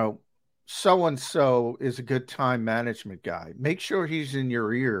 you know, so-and-so is a good time management guy. Make sure he's in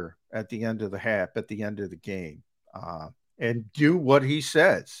your ear at the end of the half, at the end of the game, and do what he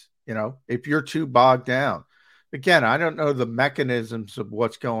says. You know, if you're too bogged down. Again, I don't know the mechanisms of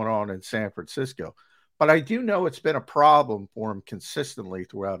what's going on in San Francisco, but I do know it's been a problem for him consistently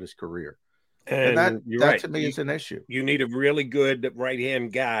throughout his career. And that right. to me is an issue. You need a really good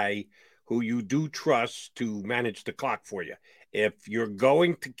right-hand guy who you do trust to manage the clock for you. If you're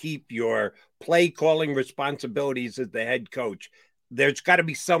going to keep your play calling responsibilities as the head coach, there's got to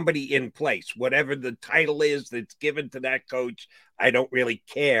be somebody in place. Whatever the title is that's given to that coach, I don't really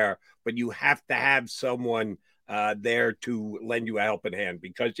care, but you have to have someone there to lend you a helping hand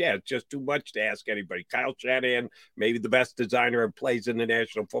because, yeah, it's just too much to ask anybody. Kyle Shanahan, maybe the best designer of plays in the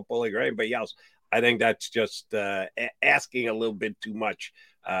National Football League or anybody else. I think that's just asking a little bit too much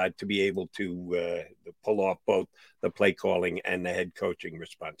to be able to pull off both the play calling and the head coaching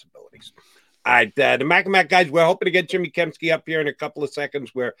responsibilities. All right, the Mac and Mac guys, we're hoping to get Jimmy Kempski up here in a couple of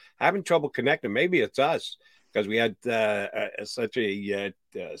seconds. We're having trouble connecting. Maybe it's us because we had such a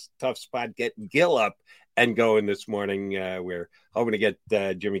tough spot getting Gil up and going this morning. We're hoping to get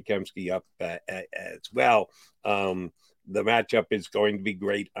Jimmy Kempski up as well. The matchup is going to be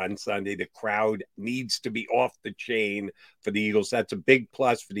great on Sunday. The crowd needs to be off the chain for the Eagles. That's a big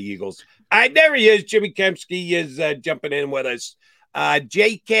plus for the Eagles. All right, there he is. Jimmy Kempski is jumping in with us.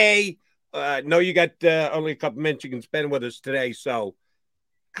 JK, know you got only a couple minutes you can spend with us today. So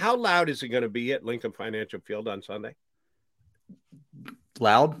how loud is it going to be at Lincoln Financial Field on Sunday?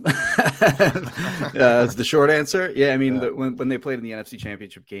 Loud. That's the short answer. Yeah, I mean, when they played in the NFC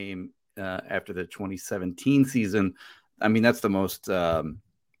Championship game after the 2017 season, I mean, that's the most. We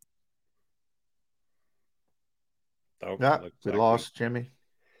lost Jimmy.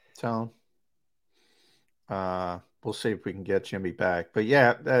 Tell him. We'll see if we can get Jimmy back. But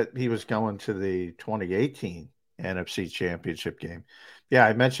yeah, he was going to the 2018 NFC Championship game. Yeah,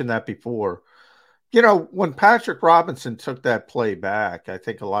 I mentioned that before. You know, when Patrick Robinson took that play back, I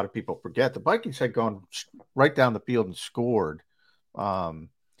think a lot of people forget the Vikings had gone right down the field and scored. And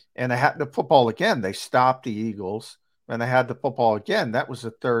they had the football again. They stopped the Eagles. And they had the football again. That was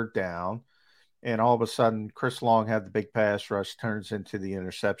a third down. And all of a sudden, Chris Long had the big pass rush, turns into the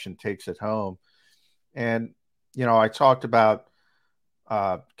interception, takes it home. And, you know, I talked about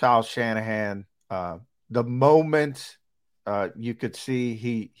Kyle Shanahan. The moment you could see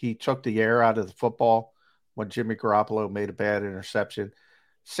he took the air out of the football when Jimmy Garoppolo made a bad interception.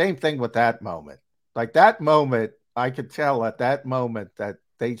 Same thing with that moment. Like that moment, I could tell at that moment that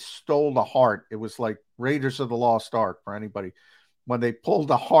they stole the heart. It was like Raiders of the Lost Ark for anybody. When they pulled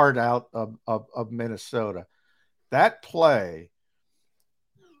the heart out of Minnesota, that play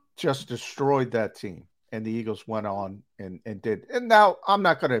just destroyed that team. And the Eagles went on and did. And now I'm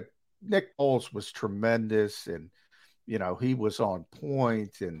not going to – Nick Foles was tremendous and, you know, he was on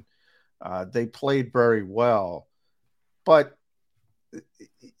point and they played very well. But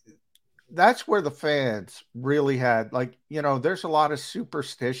that's where the fans really had, like, you know, there's a lot of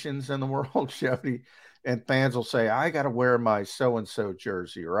superstitions in the world, Jody, and fans will say, I got to wear my so-and-so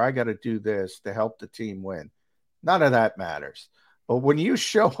jersey or I got to do this to help the team win. None of that matters. But when you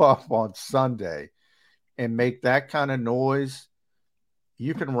show up on Sunday and make that kind of noise,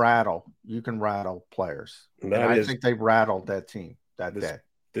 you can rattle players. And I think they rattled that team that day.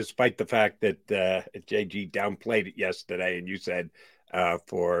 Despite the fact that JG downplayed it yesterday and you said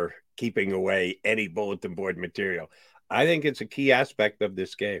for keeping away any bulletin board material. I think it's a key aspect of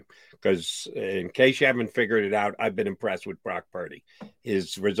this game because in case you haven't figured it out, I've been impressed with Brock Purdy.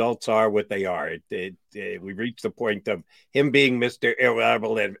 His results are what they are. We reached the point of him being Mr.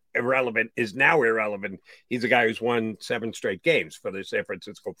 Irrelevant is now irrelevant. He's a guy who's won 7 straight games for the San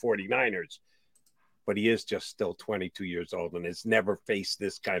Francisco 49ers, but he is just still 22 years old and has never faced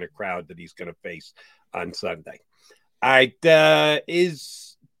this kind of crowd that he's going to face on Sunday. All right.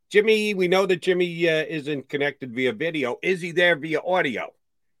 Is Jimmy, we know that Jimmy isn't connected via video. Is he there via audio?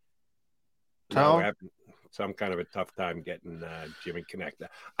 No, we're having some kind of a tough time getting Jimmy connected.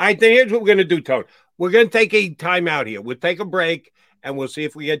 All right, then here's what we're going to do, Tone. We're going to take a timeout here. We'll take a break, and we'll see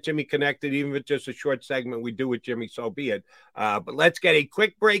if we get Jimmy connected, even if it's just a short segment we do with Jimmy, so be it. But let's get a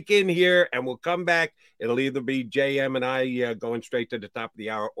quick break in here, and we'll come back. It'll either be JM and I going straight to the top of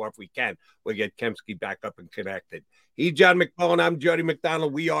the hour, or if we can, we'll get Kemsky back up and connected. He's John McMullen. I'm Jody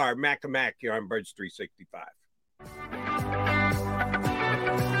McDonald. We are Mac and Mac here on Birds 365.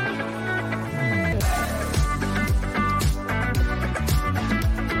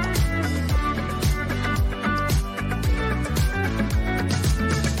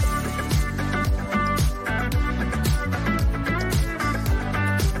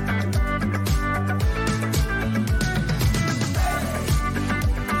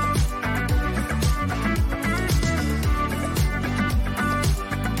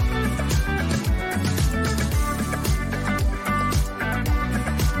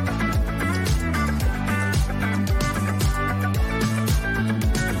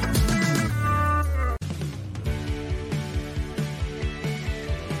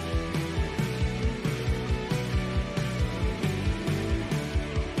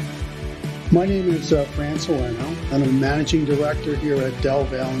 My name is Fran Salerno, and I'm a managing director here at Del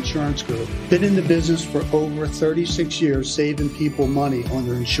Valle Insurance Group. Been in the business for over 36 years, saving people money on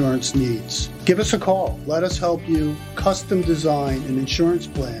their insurance needs. Give us a call. Let us help you custom design an insurance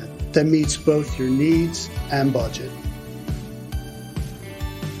plan that meets both your needs and budget.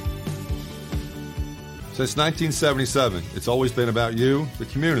 Since 1977, it's always been about you, the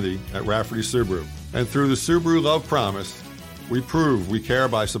community, at Rafferty Subaru. And through the Subaru Love Promise, we prove we care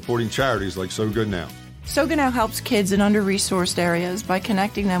by supporting charities like So Good Now. So Good Now helps kids in under-resourced areas by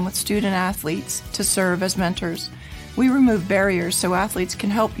connecting them with student athletes to serve as mentors. We remove barriers so athletes can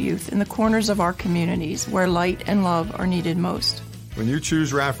help youth in the corners of our communities where light and love are needed most. When you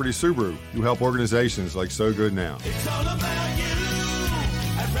choose Rafferty Subaru, you help organizations like So Good Now. It's all about you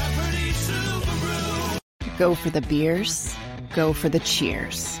at Rafferty Subaru. Go for the beers, go for the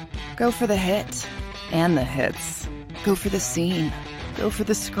cheers, go for the hit and the hits. Go for the scene. Go for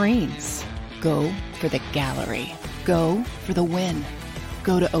the screens. Go for the gallery. Go for the win.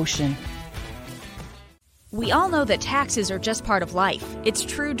 Go to Ocean. We all know that taxes are just part of life. It's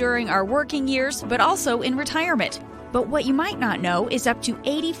true during our working years, but also in retirement. But what you might not know is up to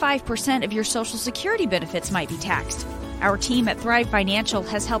 85% of your Social Security benefits might be taxed. Our team at Thrive Financial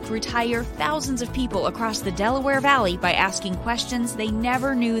has helped retire thousands of people across the Delaware Valley by asking questions they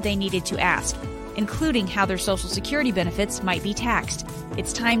never knew they needed to ask, including how their Social Security benefits might be taxed.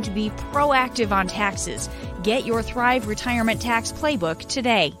 It's time to be proactive on taxes. Get your Thrive Retirement Tax Playbook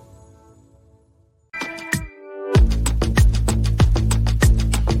today.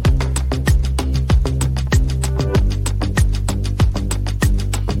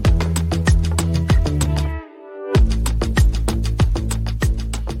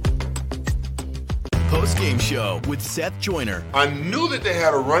 Post-game show with Seth Joyner. I knew that they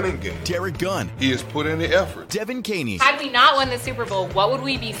had a running game. Derek Gunn. He has put in the effort. Devin Caney. Had we not won the Super Bowl, what would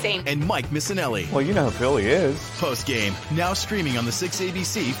we be saying? And Mike Missinelli. Well, you know who Philly is. Post-game, now streaming on the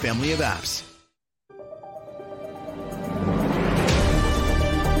 6ABC family of apps.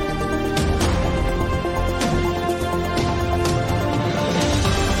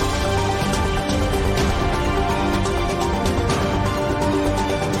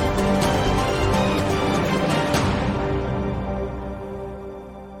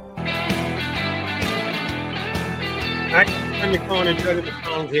 I'm McMullen and Jody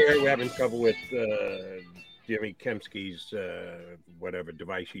McDonald here. We're having trouble with Jimmy Kemsky's whatever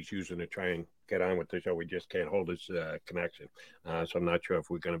device he's using to try and get on with the show. We just can't hold his connection. So I'm not sure if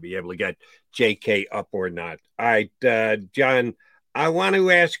we're going to be able to get JK up or not. All right, John, I want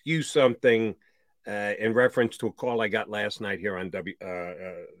to ask you something in reference to a call I got last night here on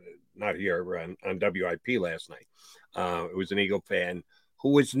on WIP last night. It was an Eagle fan who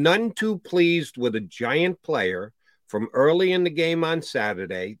was none too pleased with a Giant player from early in the game on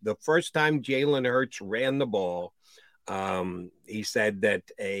Saturday, the first time Jalen Hurts ran the ball. He said that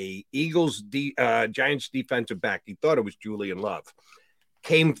a Giants defensive back, he thought it was Julian Love,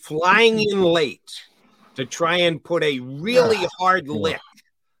 came flying in late to try and put a really hard lick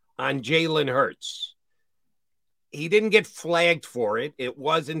on Jalen Hurts. He didn't get flagged for it. It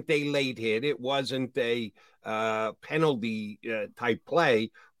wasn't a late hit. It wasn't a penalty type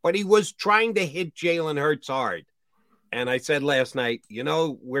play, but he was trying to hit Jalen Hurts hard. And I said last night,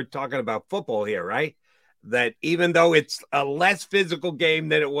 we're talking about football here, right? That even though it's a less physical game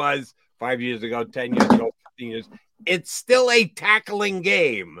than it was 5 years ago, 10 years ago, years. It's still a tackling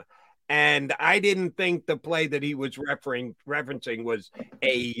game. And I didn't think the play that he was referencing was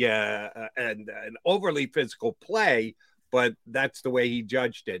an overly physical play, but that's the way he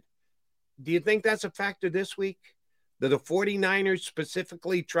judged it. Do you think that's a factor this week? Do the 49ers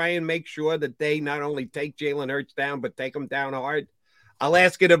specifically try and make sure that they not only take Jalen Hurts down, but take him down hard? I'll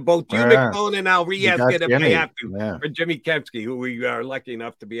ask it of both you, McMullen, and I'll re-ask it if I have to for Jimmy Kempski, who we are lucky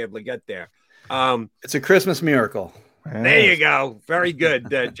enough to be able to get there. It's a Christmas miracle. There you go. Very good,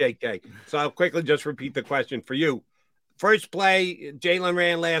 JK. So I'll quickly just repeat the question for you. First play, Jalen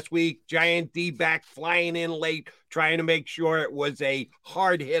ran last week. Giant D-back flying in late, trying to make sure it was a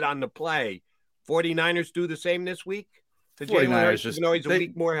hard hit on the play. 49ers do the same this week? The 49ers just he's a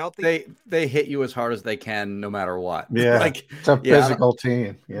week more healthy. They hit you as hard as they can, no matter what. Yeah, like it's a physical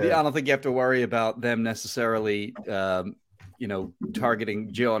team. Yeah. I don't think you have to worry about them necessarily, targeting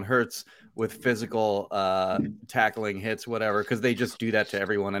Jalen Hurts with physical tackling hits, whatever, because they just do that to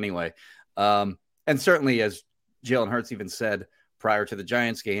everyone anyway. And certainly, as Jalen Hurts even said prior to the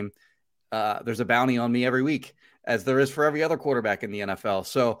Giants game, there's a bounty on me every week, as there is for every other quarterback in the NFL.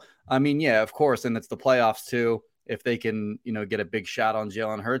 So, I mean, yeah, of course, and it's the playoffs too. If they can, get a big shot on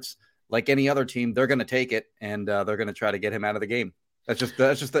Jalen Hurts, like any other team, they're going to take it and they're going to try to get him out of the game. That's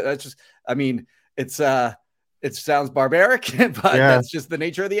just. I mean, it sounds barbaric, but that's just the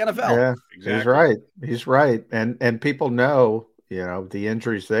nature of the NFL. Yeah, exactly. He's right. And people know, the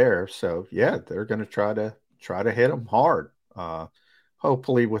injury's there. So yeah, they're going to try to hit him hard.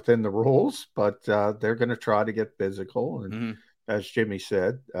 Hopefully within the rules, but they're going to try to get physical. And as Jimmy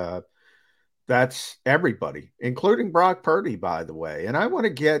said, that's everybody, including Brock Purdy, by the way. And I want to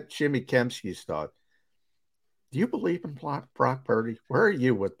get Jimmy Kempski's thought. Do you believe in Brock Purdy? Where are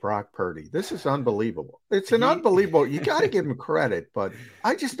you with Brock Purdy? This is unbelievable. It's unbelievable. You got to give him credit, but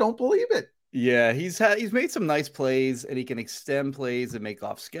I just don't believe it. Yeah, he's made some nice plays, and he can extend plays and make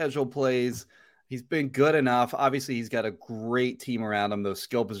off schedule plays. He's been good enough. Obviously, he's got a great team around him. Those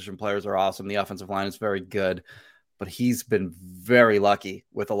skill position players are awesome. The offensive line is very good, but he's been very lucky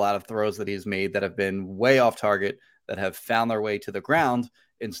with a lot of throws that he's made that have been way off target, that have found their way to the ground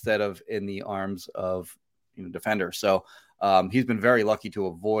instead of in the arms of defenders. So he's been very lucky to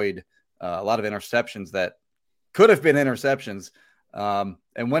avoid a lot of interceptions that could have been interceptions.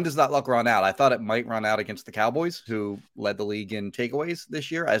 And when does that luck run out? I thought it might run out against the Cowboys, who led the league in takeaways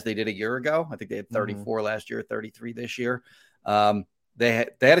this year, as they did a year ago. I think they had 34 last year, 33 this year. They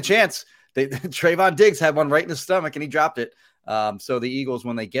had a chance. Trayvon Diggs had one right in his stomach, and he dropped it. So the Eagles,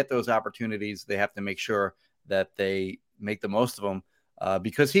 when they get those opportunities, they have to make sure that they make the most of them,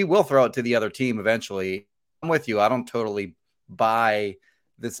 because he will throw it to the other team eventually. I'm with you. I don't totally buy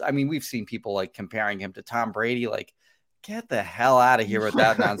this. I mean, we've seen people like comparing him to Tom Brady. Like, get the hell out of here with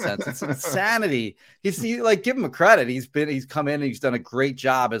that nonsense. It's insanity. Give him a credit. He's come in and he's done a great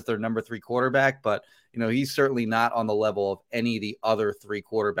job as their number 3 quarterback, but he's certainly not on the level of any of the other 3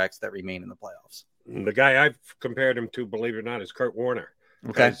 quarterbacks that remain in the playoffs. The guy I've compared him to, believe it or not, is Kurt Warner.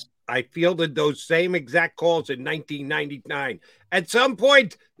 Okay. I fielded those same exact calls in 1999. At some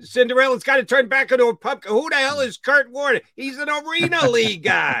point, Cinderella's got to turn back into a pumpkin. Who the hell is Kurt Warner? He's an Arena League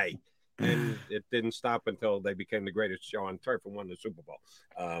guy. And it didn't stop until they became the greatest show on turf and won the Super Bowl.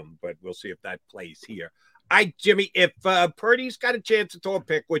 But we'll see if that plays here. Jimmy, if Purdy's got a chance to throw a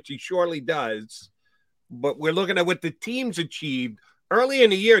pick, which he surely does, but we're looking at what the teams achieved. Early in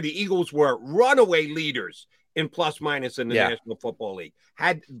the year, the Eagles were runaway leaders in plus minus in the National Football League.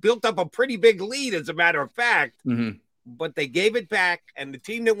 Had built up a pretty big lead, as a matter of fact, but they gave it back, and the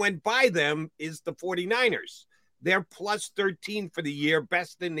team that went by them is the 49ers. They're plus 13 for the year,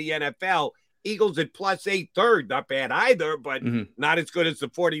 best in the NFL. Eagles at plus 8, third. Not bad either, but not as good as the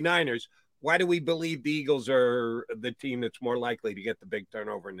 49ers. Why do we believe the Eagles are the team that's more likely to get the big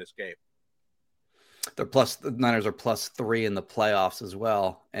turnover in this game? The Niners are plus 3 in the playoffs as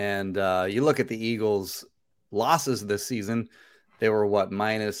well. And you look at the Eagles' losses this season, they were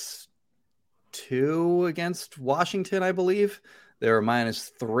minus 2 against Washington, I believe. They were minus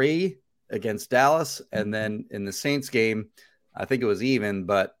 3 against Dallas. And then in the Saints game, I think it was even,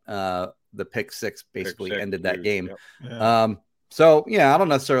 but the pick six basically ended that game. Yep. Yeah. So, I don't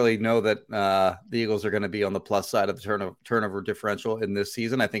necessarily know that the Eagles are going to be on the plus side of the turnover differential in this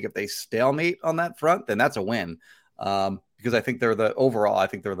season. I think if they stalemate on that front, then that's a win. Because I think they're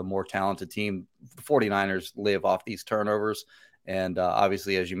the more talented team. The 49ers live off these turnovers. And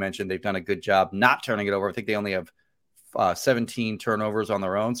obviously, as you mentioned, they've done a good job not turning it over. I think they only have 17 turnovers on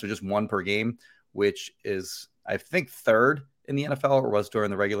their own. So just 1 per game, which is, I think, third in the NFL, or was during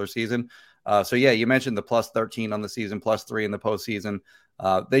the regular season. You mentioned the plus 13 on the season, plus 3 in the postseason.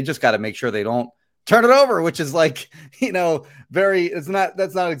 They just got to make sure they don't turn it over, which is like, that's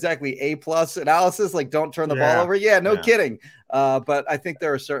not exactly A+ analysis. Like, don't turn the ball over. Yeah, no kidding. But I think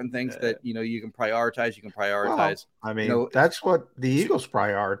there are certain things that, you can prioritize. Well, that's what the Eagles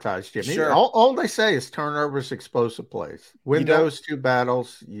prioritize, Jimmy. Sure. All they say is turnovers, explosive plays. Win those two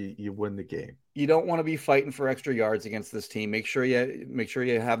battles, you win the game. You don't want to be fighting for extra yards against this team. Make sure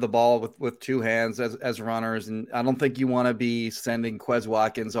you have the ball with two hands as runners. And I don't think you want to be sending Quez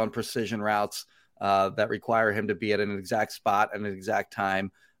Watkins on precision routes that require him to be at an exact spot at an exact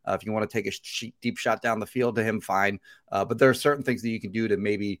time. If you want to take a deep shot down the field to him, fine. But there are certain things that you can do to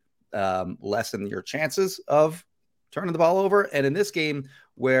maybe lessen your chances of turning the ball over. And in this game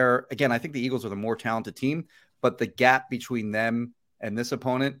where, again, I think the Eagles are the more talented team, but the gap between them and this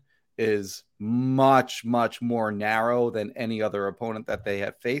opponent is much, much more narrow than any other opponent that they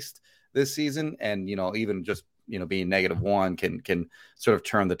have faced this season. And, even just, being -1 can sort of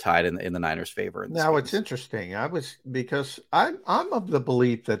turn the tide in the Niners' favor. Now, it's interesting. Because I'm of the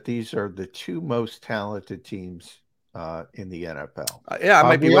belief that these are the two most talented teams in the NFL. I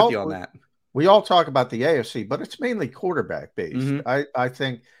might be with you on that. We all talk about the AFC, but it's mainly quarterback based. Mm-hmm. I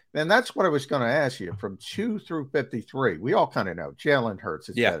think, and that's what I was going to ask you. From 2 through 53, we all kind of know Jalen Hurts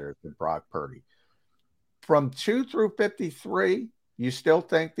is better than Brock Purdy. From 2 through 53, you still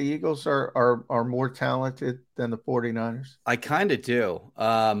think the Eagles are more talented than the 49ers? I kind of do. There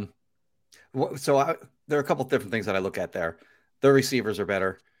are a couple different things that I look at there. Their receivers are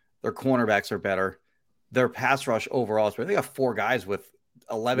better. Their cornerbacks are better. Their pass rush overall is better. They got 4 guys with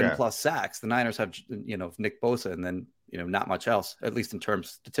 11 plus sacks. The Niners have, Nick Bosa, and then, not much else, at least in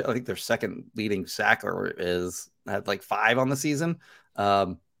terms. I think their second leading sacker had like 5 on the season.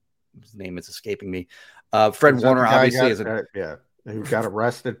 His name is escaping me. Fred Warner obviously who got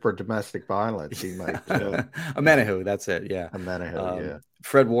arrested for domestic violence. He might. Amenahu, that's it. Yeah. Amenahu,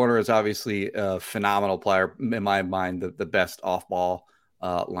 Fred Warner is obviously a phenomenal player. In my mind, the best off-ball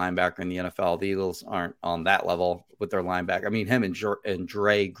linebacker in the NFL. The Eagles aren't on that level with their linebacker. I mean, him and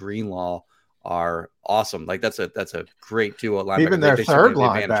Dre Greenlaw are awesome. Like that's a great duo linebacker. Even their third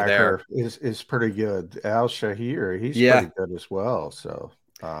linebacker is pretty good. Al Shahir, he's pretty good as well. So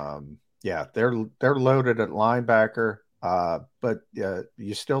they're loaded at linebacker. But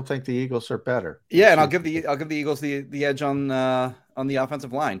you still think the Eagles are better? Yeah, and I'll give the Eagles the edge on the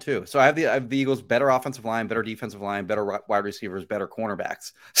offensive line too. So I have the Eagles better offensive line, better defensive line, better wide receivers, better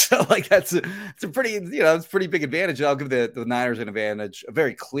cornerbacks. So like it's a pretty it's a pretty big advantage. I'll give the Niners an advantage, a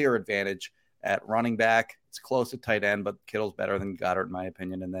very clear advantage at running back. It's close at tight end, but Kittle's better than Goddard in my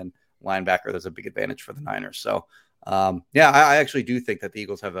opinion. And then linebacker, there's a big advantage for the Niners. So I actually do think that the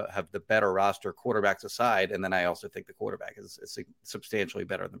Eagles have the better roster, quarterbacks aside, and then I also think the quarterback is substantially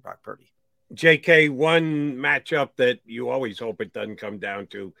better than Brock Purdy. JK, one matchup that you always hope it doesn't come down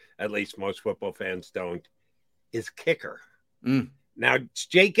to, at least most football fans don't, is kicker. Now, it's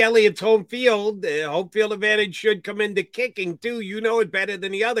Jake Elliott's home field. The home field advantage should come into kicking, too. You know it better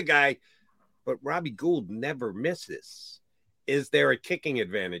than the other guy. But Robbie Gould never misses. Is there a kicking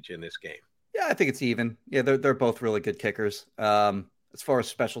advantage in this game? Yeah, I think it's even. Yeah, they're both really good kickers. As far as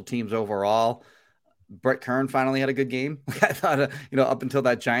special teams overall, Brett Kern finally had a good game. I thought, up until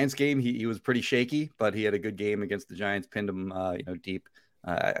that Giants game, he was pretty shaky, but he had a good game against the Giants, pinned him, deep.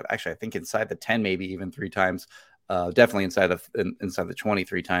 Actually, I think inside the 10, maybe even 3 times. Definitely inside the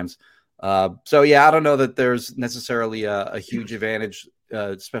 23 times. I don't know that there's necessarily a huge advantage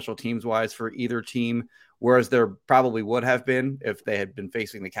special teams wise for either team. Whereas there probably would have been if they had been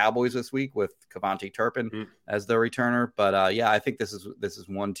facing the Cowboys this week with Kevontae Turpin as their returner. But I think this is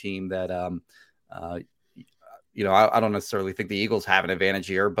one team that I don't necessarily think the Eagles have an advantage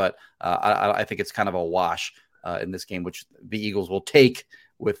here, but I think it's kind of a wash in this game, which the Eagles will take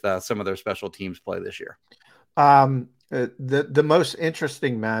with some of their special teams play this year. The most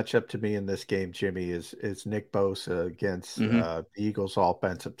interesting matchup to me in this game, Jimmy, is Nick Bosa against the Eagles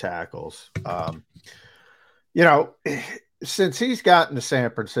offensive tackles. Since he's gotten to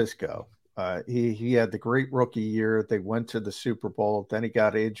San Francisco, he had the great rookie year. They went to the Super Bowl. Then he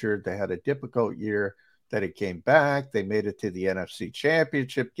got injured. They had a difficult year. Then he came back. They made it to the NFC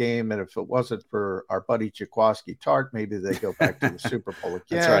Championship game. And if it wasn't for our buddy Jaquiski Tartt, maybe they go back to the Super Bowl again.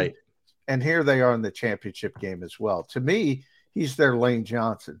 That's right. And here they are in the championship game as well. To me, he's their Lane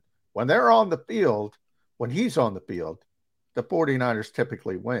Johnson. When they're on the field, when he's on the field, the 49ers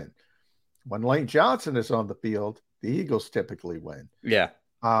typically win. When Lane Johnson is on the field, the Eagles typically win. Yeah.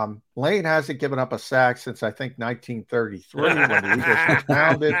 Lane hasn't given up a sack since, I think, 1933 when the Eagles were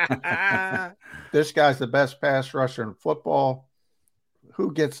founded. This guy's the best pass rusher in football.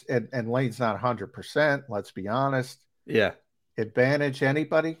 Who gets – and Lane's not 100%, let's be honest. Yeah. Advantage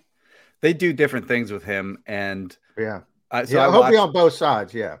anybody? They do different things with him, and yeah, I hope he'll on both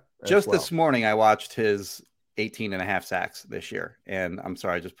sides. Yeah, this morning I watched his 18 and a half sacks this year, and I'm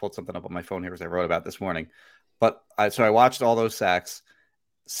sorry, I just pulled something up on my phone here as I wrote about this morning. But I watched all those sacks.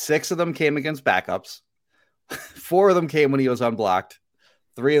 6 of them came against backups. 4 of them came when he was unblocked.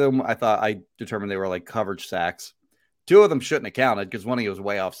 3 of them I determined they were like coverage sacks. 2 of them shouldn't have counted because one he was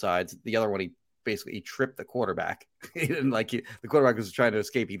way offsides. The other one he tripped the quarterback. He didn't the quarterback was trying to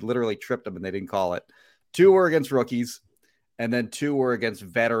escape. He literally tripped him and they didn't call it. 2 were against rookies, and then 2 were against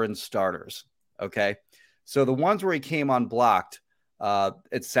veteran starters. Okay. So the ones where he came unblocked,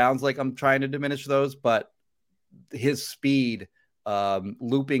 it sounds like I'm trying to diminish those, but his speed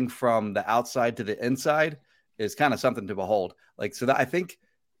looping from the outside to the inside is kind of something to behold. I think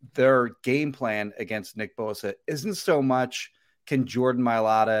their game plan against Nick Bosa isn't so much can Jordan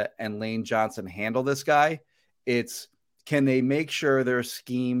Mailata and Lane Johnson handle this guy? It's can they make sure their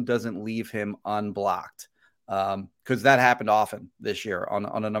scheme doesn't leave him unblocked? Because that happened often this year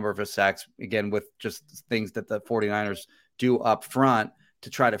on a number of his sacks, again, with just things that the 49ers do up front to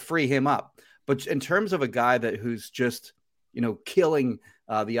try to free him up. But in terms of a guy who's just, killing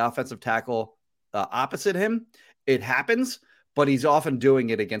the offensive tackle opposite him, it happens, but he's often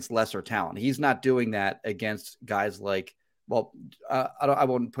doing it against lesser talent. He's not doing that against guys like, I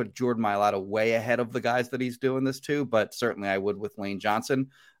won't put Jordan Mailata way ahead of the guys that he's doing this to, but certainly I would with Lane Johnson.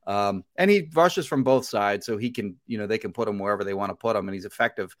 And he rushes from both sides, so he can, they can put him wherever they want to put him, and he's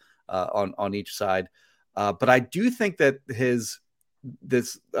effective on each side. But I do think that his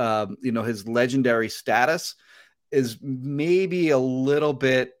legendary status is maybe a little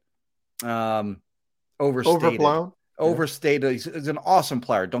bit overstated. Overstated. He's an awesome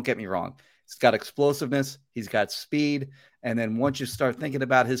player. Don't get me wrong. He's got explosiveness. He's got speed. And then once you start thinking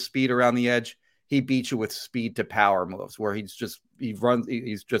about his speed around the edge, he beats you with speed to power moves where he's just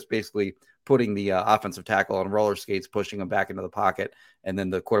basically putting the offensive tackle on roller skates, pushing him back into the pocket, and then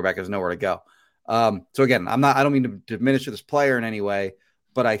the quarterback has nowhere to go. So again, I don't mean to diminish this player in any way,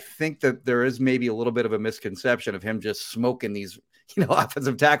 but I think that there is maybe a little bit of a misconception of him just smoking these,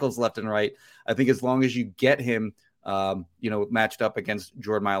 offensive tackles left and right. I think as long as you get him, matched up against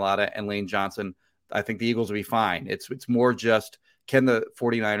Jordan Mailata and Lane Johnson, I think the Eagles will be fine. It's more just, can the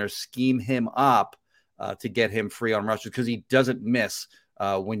 49ers scheme him up to get him free on rushes? Because he doesn't miss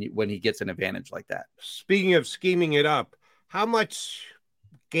when he gets an advantage like that. Speaking of scheming it up, how much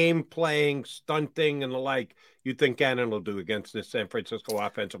game playing, stunting, and the like you think Gannon will do against this San Francisco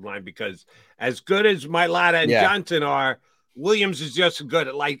offensive line? Because as good as Mailata and Johnson are, Williams is just as good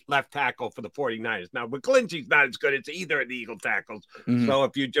at left tackle for the 49ers. Now, McGlinchey's not as good as either of the Eagle tackles. Mm-hmm. So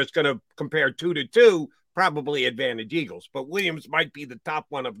if you're just going to compare 2 to 2, probably advantage Eagles. But Williams might be the top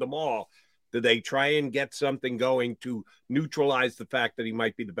one of them all. Do they try and get something going to neutralize the fact that he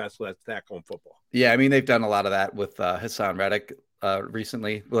might be the best left tackle in football? Yeah, I mean, they've done a lot of that with Hassan Reddick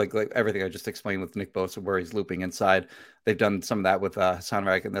recently, like everything I just explained with Nick Bosa, where he's looping inside. They've done some of that with Hassan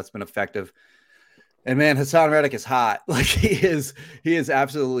Reddick, and that's been effective. And man, Hassan Reddick is hot. He is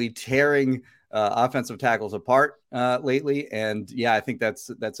absolutely tearing offensive tackles apart lately. And yeah, I think that's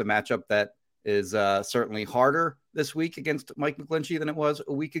a matchup that is certainly harder this week against Mike McGlinchey than it was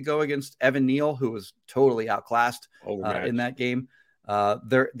a week ago against Evan Neal, who was totally outclassed in that game.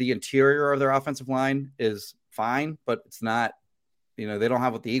 The interior of their offensive line is fine, but it's not, they don't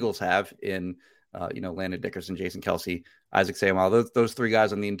have what the Eagles have in, Landon Dickerson, Jason Kelce, Isaac Seumalo. Those 3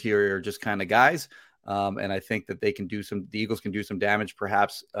 guys on the interior are just kind of guys. And I think that the Eagles can do some damage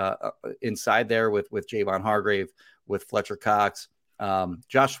perhaps inside there with Javon Hargrave, with Fletcher Cox.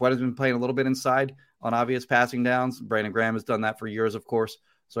 Josh Sweat has been playing a little bit inside on obvious passing downs. Brandon Graham has done that for years, of course.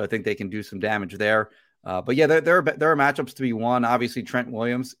 So I think they can do some damage there. But yeah, there are matchups to be won. Obviously, Trent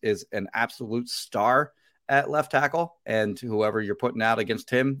Williams is an absolute star at left tackle, and whoever you're putting out against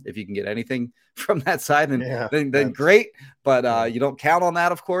him, if you can get anything from that side, then great. But you don't count on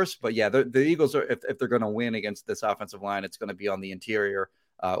that, of course. But yeah, the Eagles are, if they're going to win against this offensive line, it's going to be on the interior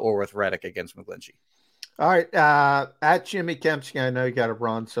or with Reddick against McGlinchey. All right. At Jimmy Kempsky, I know you got to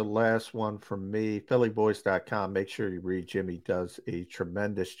run. So last one from me, phillyboys.com. Make sure you read. Jimmy does a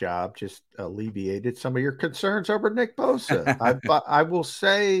tremendous job. Just alleviated some of your concerns over Nick Bosa. I will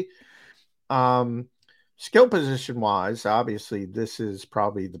say, skill position wise, obviously this is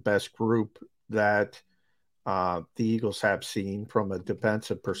probably the best group that the Eagles have seen from a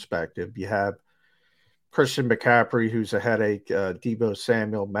defensive perspective. You have Christian McCaffrey, who's a headache, Deebo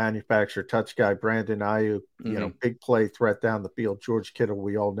Samuel, manufacturer touch guy, Brandon Ayuk, big play threat down the field. George Kittle,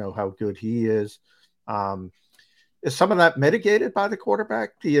 we all know how good he is. Is some of that mitigated by the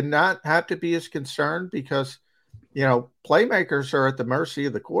quarterback? Do you not have to be as concerned? Because playmakers are at the mercy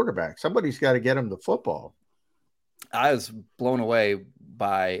of the quarterback. Somebody's got to get them the football. I was blown away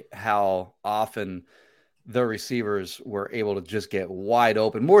by how often the receivers were able to just get wide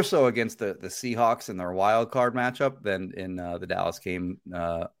open, more so against the Seahawks in their wild card matchup than in the Dallas game.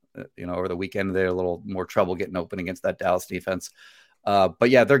 Over the weekend, they had a little more trouble getting open against that Dallas defense. But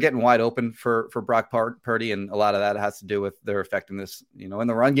yeah, they're getting wide open for Brock Purdy, and a lot of that has to do with their effectiveness, in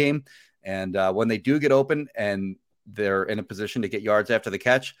the run game. And when they do get open and they're in a position to get yards after the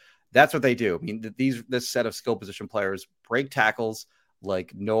catch, that's what they do. I mean, this set of skill position players break tackles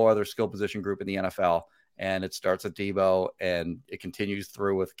like no other skill position group in the NFL. And it starts with Debo, and it continues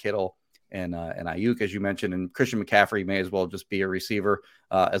through with Kittle and Ayuk, as you mentioned, and Christian McCaffrey may as well just be a receiver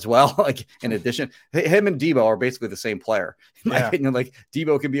as well. Like, in addition, him and Debo are basically the same player. In my opinion, like,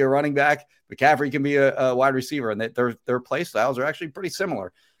 Debo can be a running back, McCaffrey can be a wide receiver, and their play styles are actually pretty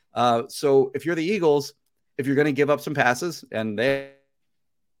similar. So if you're the Eagles, if you're going to give up some passes, and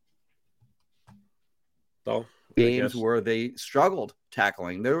games where they struggled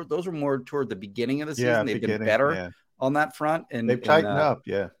tackling, those were more toward the beginning of the season. They've been better on that front, and they've tightened up.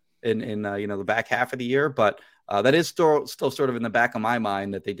 In the back half of the year, but that is still sort of in the back of my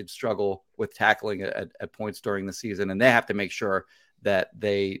mind that they did struggle with tackling at points during the season, and they have to make sure that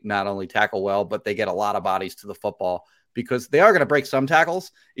they not only tackle well, but they get a lot of bodies to the football, because they are going to break some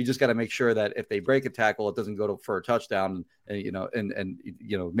tackles. You just got to make sure that if they break a tackle, it doesn't go for a touchdown, and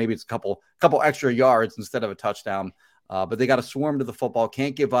maybe it's a couple extra yards instead of a touchdown. But they got to swarm to the football.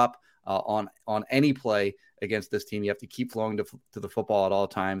 Can't give up on any play against this team. You have to keep flowing to the football at all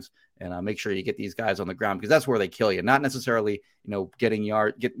times, and make sure you get these guys on the ground, because that's where they kill you. Not necessarily, getting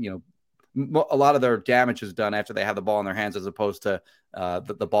a lot of their damage is done after they have the ball in their hands, as opposed to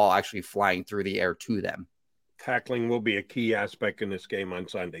the ball actually flying through the air to them. Tackling will be a key aspect in this game on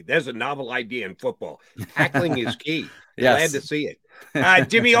Sunday. There's a novel idea in football. Tackling is key. Glad to see it.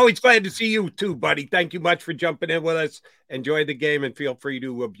 Jimmy, always glad to see you too, buddy. Thank you much for jumping in with us. Enjoy the game, and feel free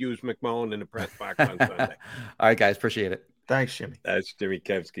to abuse McMullen in the press box on Sunday. All right, guys. Appreciate it. Thanks, Jimmy. That's Jimmy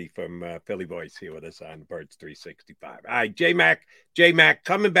Kevsky from Philly Voice here with us on Birds 365. All right, J-Mac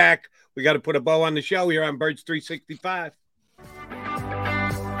coming back. We got to put a bow on the show here on Birds 365.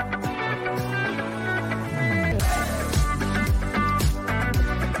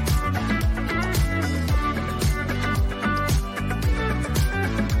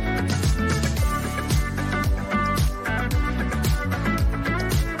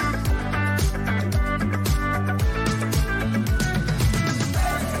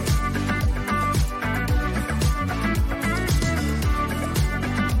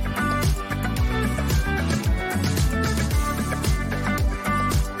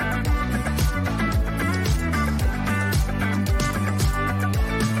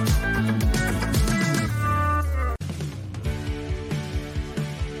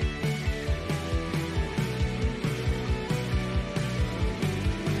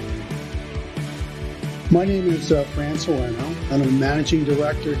 My name is Fran Salerno, and I'm a managing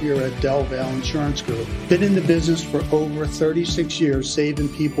director here at Del Valle Insurance Group. Been in the business for over 36 years, saving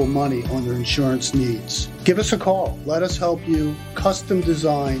people money on their insurance needs. Give us a call. Let us help you custom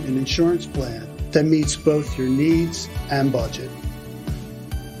design an insurance plan that meets both your needs and budget.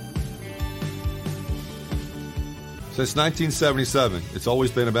 Since 1977, it's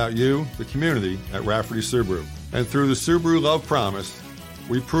always been about you, the community, at Rafferty Subaru. And through the Subaru Love Promise,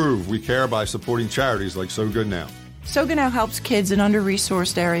 we prove we care by supporting charities like So Good Now. So Good Now helps kids in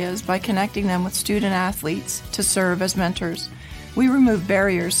under-resourced areas by connecting them with student athletes to serve as mentors. We remove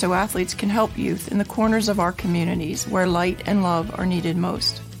barriers so athletes can help youth in the corners of our communities where light and love are needed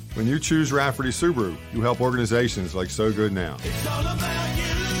most. When you choose Rafferty Subaru, you help organizations like So Good Now. It's all about you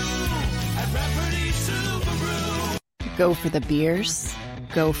at Rafferty Subaru. Go for the beers,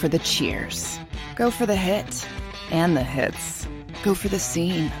 go for the cheers, go for the hit and the hits. Go for the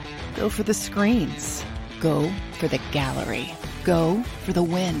scene. Go for the screens. Go for the gallery. Go for the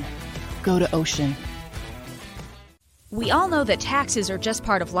win. Go to Ocean. We all know that taxes are just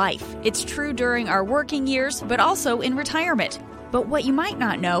part of life. It's true during our working years, but also in retirement. But what you might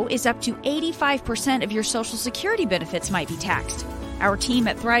not know is up to 85% of your Social Security benefits might be taxed. Our team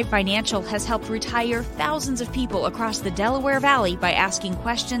at Thrive Financial has helped retire thousands of people across the Delaware Valley by asking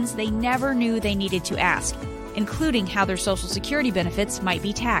questions they never knew they needed to ask, including how their Social Security benefits might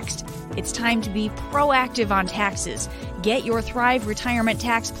be taxed. It's time to be proactive on taxes. Get your Thrive Retirement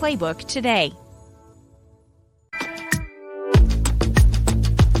Tax Playbook today.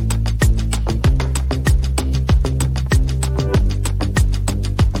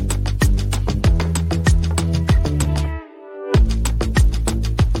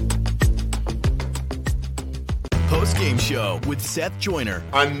 post-game show with Seth Joyner.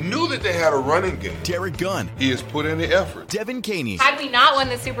 I knew that they had a running game. Derek Gunn. He has put in the effort. Devin Caney. Had we not won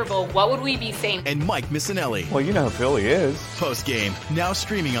the Super Bowl, what would we be saying? And Mike Missinelli. Well, you know who Philly is. Post-game, now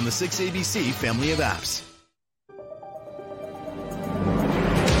streaming on the 6ABC family of apps.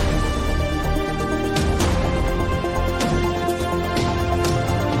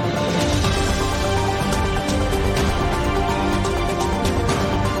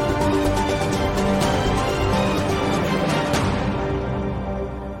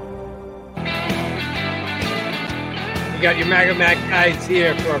 You got your Maga Mac guys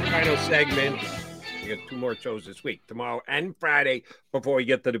here for our final segment. We got 2 more shows this week, tomorrow and Friday, before we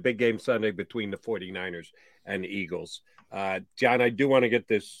get to the big game Sunday between the 49ers and the Eagles. John, I do want to get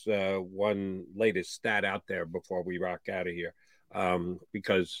this one latest stat out there before we rock out of here,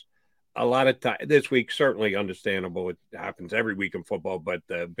 because a lot of time this week, certainly understandable. It happens every week in football, but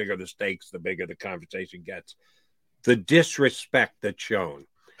the bigger the stakes, the bigger the conversation gets. The disrespect that's shown.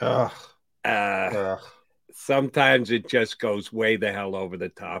 Sometimes it just goes way the hell over the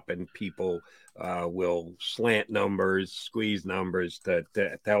top, and people will slant numbers, squeeze numbers to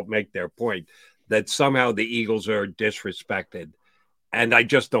help make their point that somehow the Eagles are disrespected. And I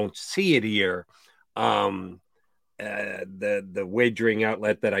just don't see it here. The wagering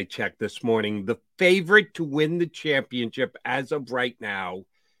outlet that I checked this morning, the favorite to win the championship as of right now,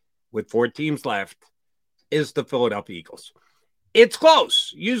 with 4 teams left, is the Philadelphia Eagles. It's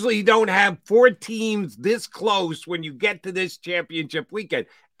close. Usually you don't have 4 teams this close when you get to this championship weekend.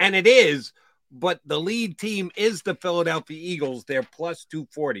 And it is, but the lead team is the Philadelphia Eagles. They're plus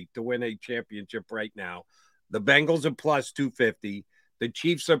 240 to win a championship right now. The Bengals are plus 250. The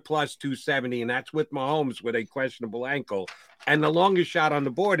Chiefs are plus 270, and that's with Mahomes with a questionable ankle. And the longest shot on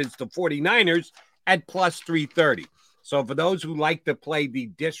the board is the 49ers at plus 330. So for those who like to play the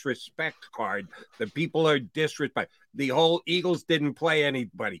disrespect card, the people are disrespect. The whole Eagles didn't play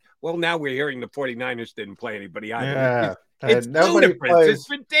anybody. Well, now we're hearing the 49ers didn't play anybody either. Yeah. It's ludicrous. It's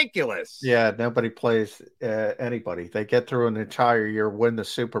ridiculous. Yeah, nobody plays anybody. They get through an entire year, win the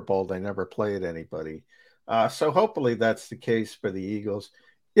Super Bowl. They never played anybody. So hopefully that's the case for the Eagles.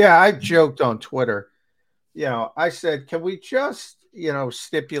 Yeah, I joked on Twitter. I said, can we just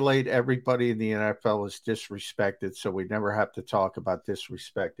stipulate everybody in the NFL is disrespected so we never have to talk about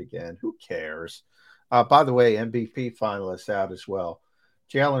disrespect again? Who cares? By the way, MVP finalists out as well.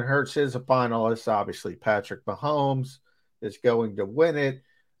 Jalen Hurts is a finalist. Obviously, Patrick Mahomes is going to win it.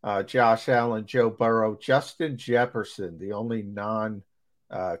 Josh Allen, Joe Burrow, Justin Jefferson, the only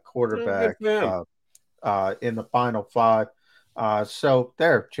non-quarterback in the final 5. So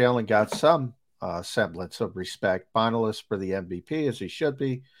there, Jalen got some semblance of respect. Finalist for the MVP, as he should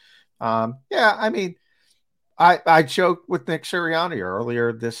be. I joked with Nick Sirianni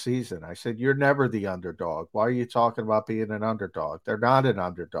earlier this season. I said, you're never the underdog. Why are you talking about being an underdog? They're not an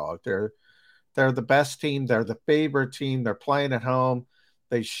underdog. They're the best team. They're the favorite team. They're playing at home.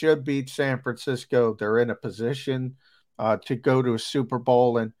 They should beat San Francisco. They're in a position to go to a Super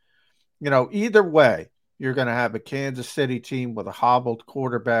Bowl. And, either way, you're going to have a Kansas City team with a hobbled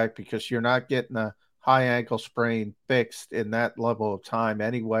quarterback because you're not getting a high ankle sprain fixed in that level of time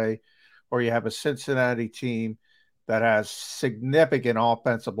anyway. Or you have a Cincinnati team that has significant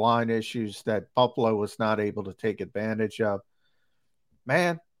offensive line issues that Buffalo was not able to take advantage of.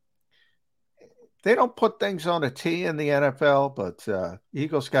 Man, they don't put things on a tee in the NFL, but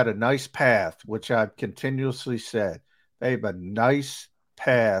Eagles got a nice path, which I've continuously said. They have a nice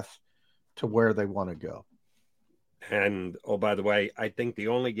path to where they want to go. And, by the way, I think the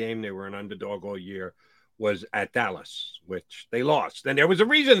only game they were an underdog all year was at Dallas, which they lost. And there was a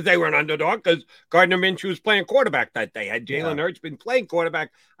reason that they were an underdog, because Gardner Minshew was playing quarterback that day. Had Jalen Hurts been playing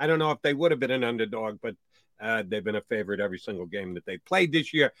quarterback, I don't know if they would have been an underdog, but they've been a favorite every single game that they played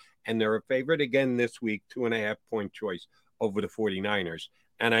this year. And they're a favorite again this week, 2.5-point choice over the 49ers.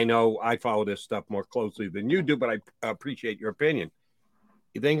 And I know I follow this stuff more closely than you do, but I appreciate your opinion.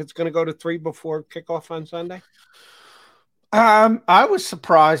 You think it's going to go to 3 before kickoff on Sunday? I was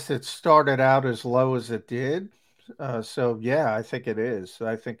surprised it started out as low as it did. So yeah, I think it is.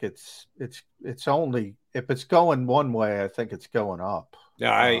 I think it's only, if it's going one way, I think it's going up.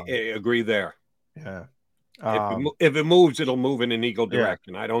 Yeah, I agree there. Yeah. If it moves, it'll move in an Eagle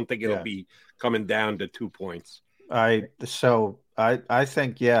direction. I don't think it'll be coming down to 2 points. I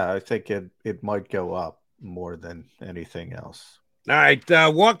think it might go up more than anything else. All right,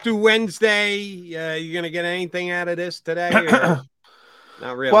 walk through Wednesday. You going to get anything out of this today? Or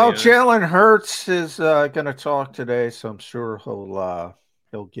not really. Well, Jalen Hurts is going to talk today, so I'm sure he'll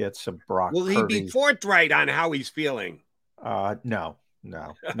get some Brock. Will he be forthright on how he's feeling? No.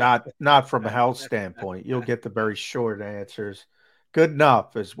 not from a health standpoint. You'll get the very short answers. Good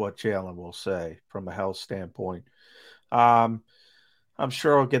enough is what Jalen will say from a health standpoint. I'm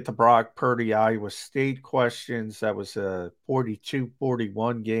sure I'll get the Brock Purdy Iowa State questions. That was a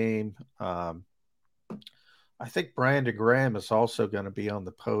 42-41 game. I think Brandon Graham is also going to be on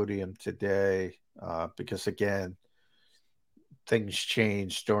the podium today because, again, things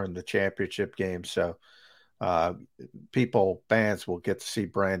changed during the championship game. So fans will get to see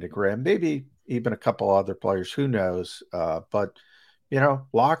Brandon Graham, maybe even a couple other players, who knows. But,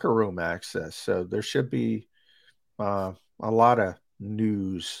 locker room access. So there should be a lot of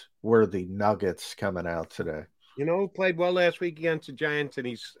news-worthy nuggets coming out today. Who played well last week against the Giants, and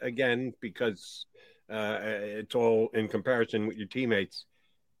he's, again, because it's all in comparison with your teammates,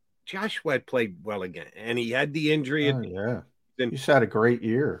 Josh Sweat played well again, and he had the injury. Yeah. He's had a great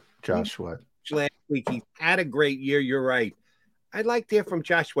year, Josh Sweat. Last week, he had a great year. You're right. I'd like to hear from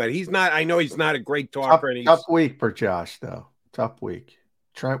Josh Sweat. I know he's not a great talker. Tough week for Josh, though. Tough week.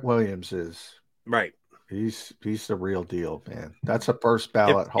 Trent Williams is. Right. He's the real deal, man. That's a first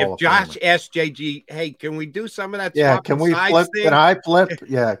ballot Hall of Famer. Josh asked JG, hey, can we do some of that? Yeah, can we flip? Thing? Can I flip?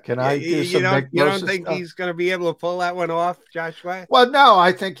 Yeah, can I do some Nick You don't think stuff? he's going to be able to pull that one off, Josh Sweat? Well, no,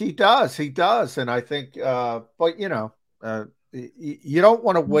 I think he does. He does. And I think, but, you don't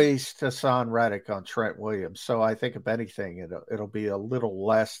want to waste Hassan Reddick on Trent Williams. So I think, if anything, it'll be a little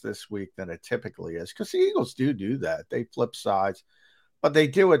less this week than it typically is, because the Eagles do that. They flip sides, but they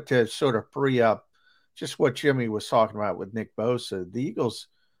do it to sort of free up just what Jimmy was talking about with Nick Bosa. The Eagles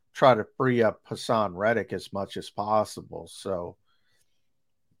try to free up Hassan Reddick as much as possible. So,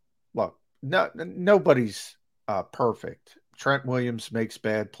 look, nobody's perfect. Trent Williams makes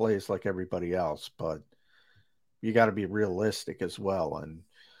bad plays like everybody else, but you got to be realistic as well. And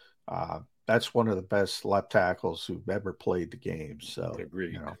that's one of the best left tackles who've ever played the game. So,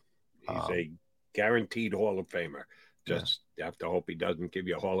 agreed. He's a guaranteed Hall of Famer. Just have to hope he doesn't give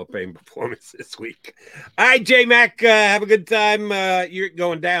you a Hall of Fame performance this week. All right, J-Mac, have a good time. You're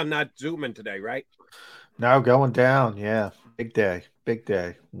going down, not zooming today, right? No, going down, yeah. Big day,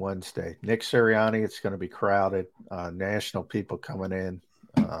 Wednesday. Nick Sirianni, it's going to be crowded. National people coming in.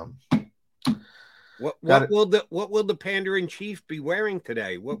 What will the Pander-in-Chief be wearing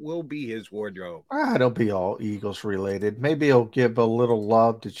today? What will be his wardrobe? It'll be all Eagles related. Maybe he'll give a little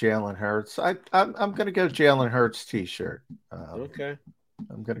love to Jalen Hurts. I'm going to go Jalen Hurts t-shirt. Okay.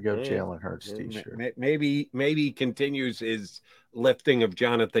 I'm going to go Jalen Hurts t-shirt. Maybe he continues his lifting of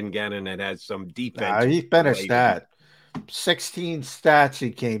Jonathan Gannon and has some defense. He finished that. 16 stats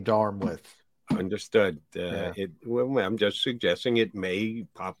he came armed with. Understood. I'm just suggesting it may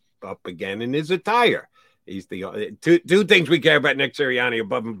pop up again in his attire. He's the two things we care about Nick Sirianni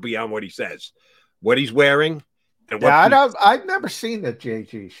above and beyond what he says: what he's wearing. And I've never seen the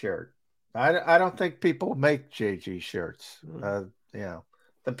JG shirt. I don't think people make JG shirts.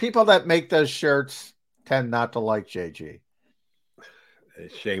 The people that make those shirts tend not to like JG.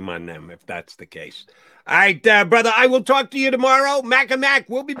 Shame on them if that's the case. All right, brother, I will talk to you tomorrow. Mac and Mac,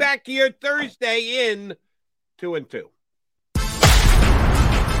 we'll be back here Thursday in 2 and 2.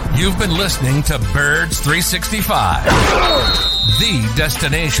 You've been listening to Birds 365, the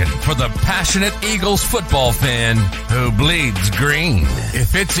destination for the passionate Eagles football fan who bleeds green.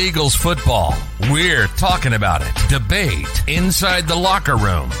 If it's Eagles football, we're talking about it. Debate, inside the locker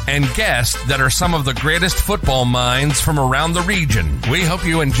room, and guests that are some of the greatest football minds from around the region. We hope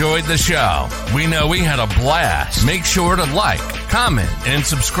you enjoyed the show. We know we had a blast. Make sure to like, comment, and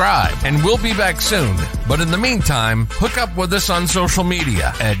subscribe, and we'll be back soon. But in the meantime, hook up with us on social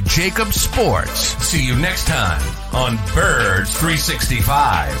media at Jacob Sports. See you next time on Birds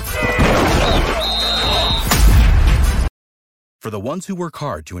 365. For the ones who work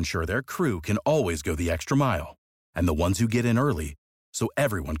hard to ensure their crew can always go the extra mile, and the ones who get in early so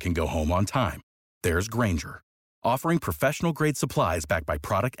everyone can go home on time, there's Grainger, offering professional-grade supplies backed by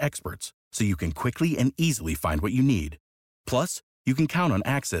product experts so you can quickly and easily find what you need. Plus, you can count on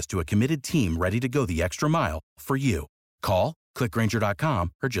access to a committed team ready to go the extra mile for you. Call, click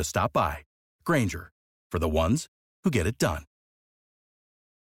Grainger.com, or just stop by. Grainger, for the ones who get it done.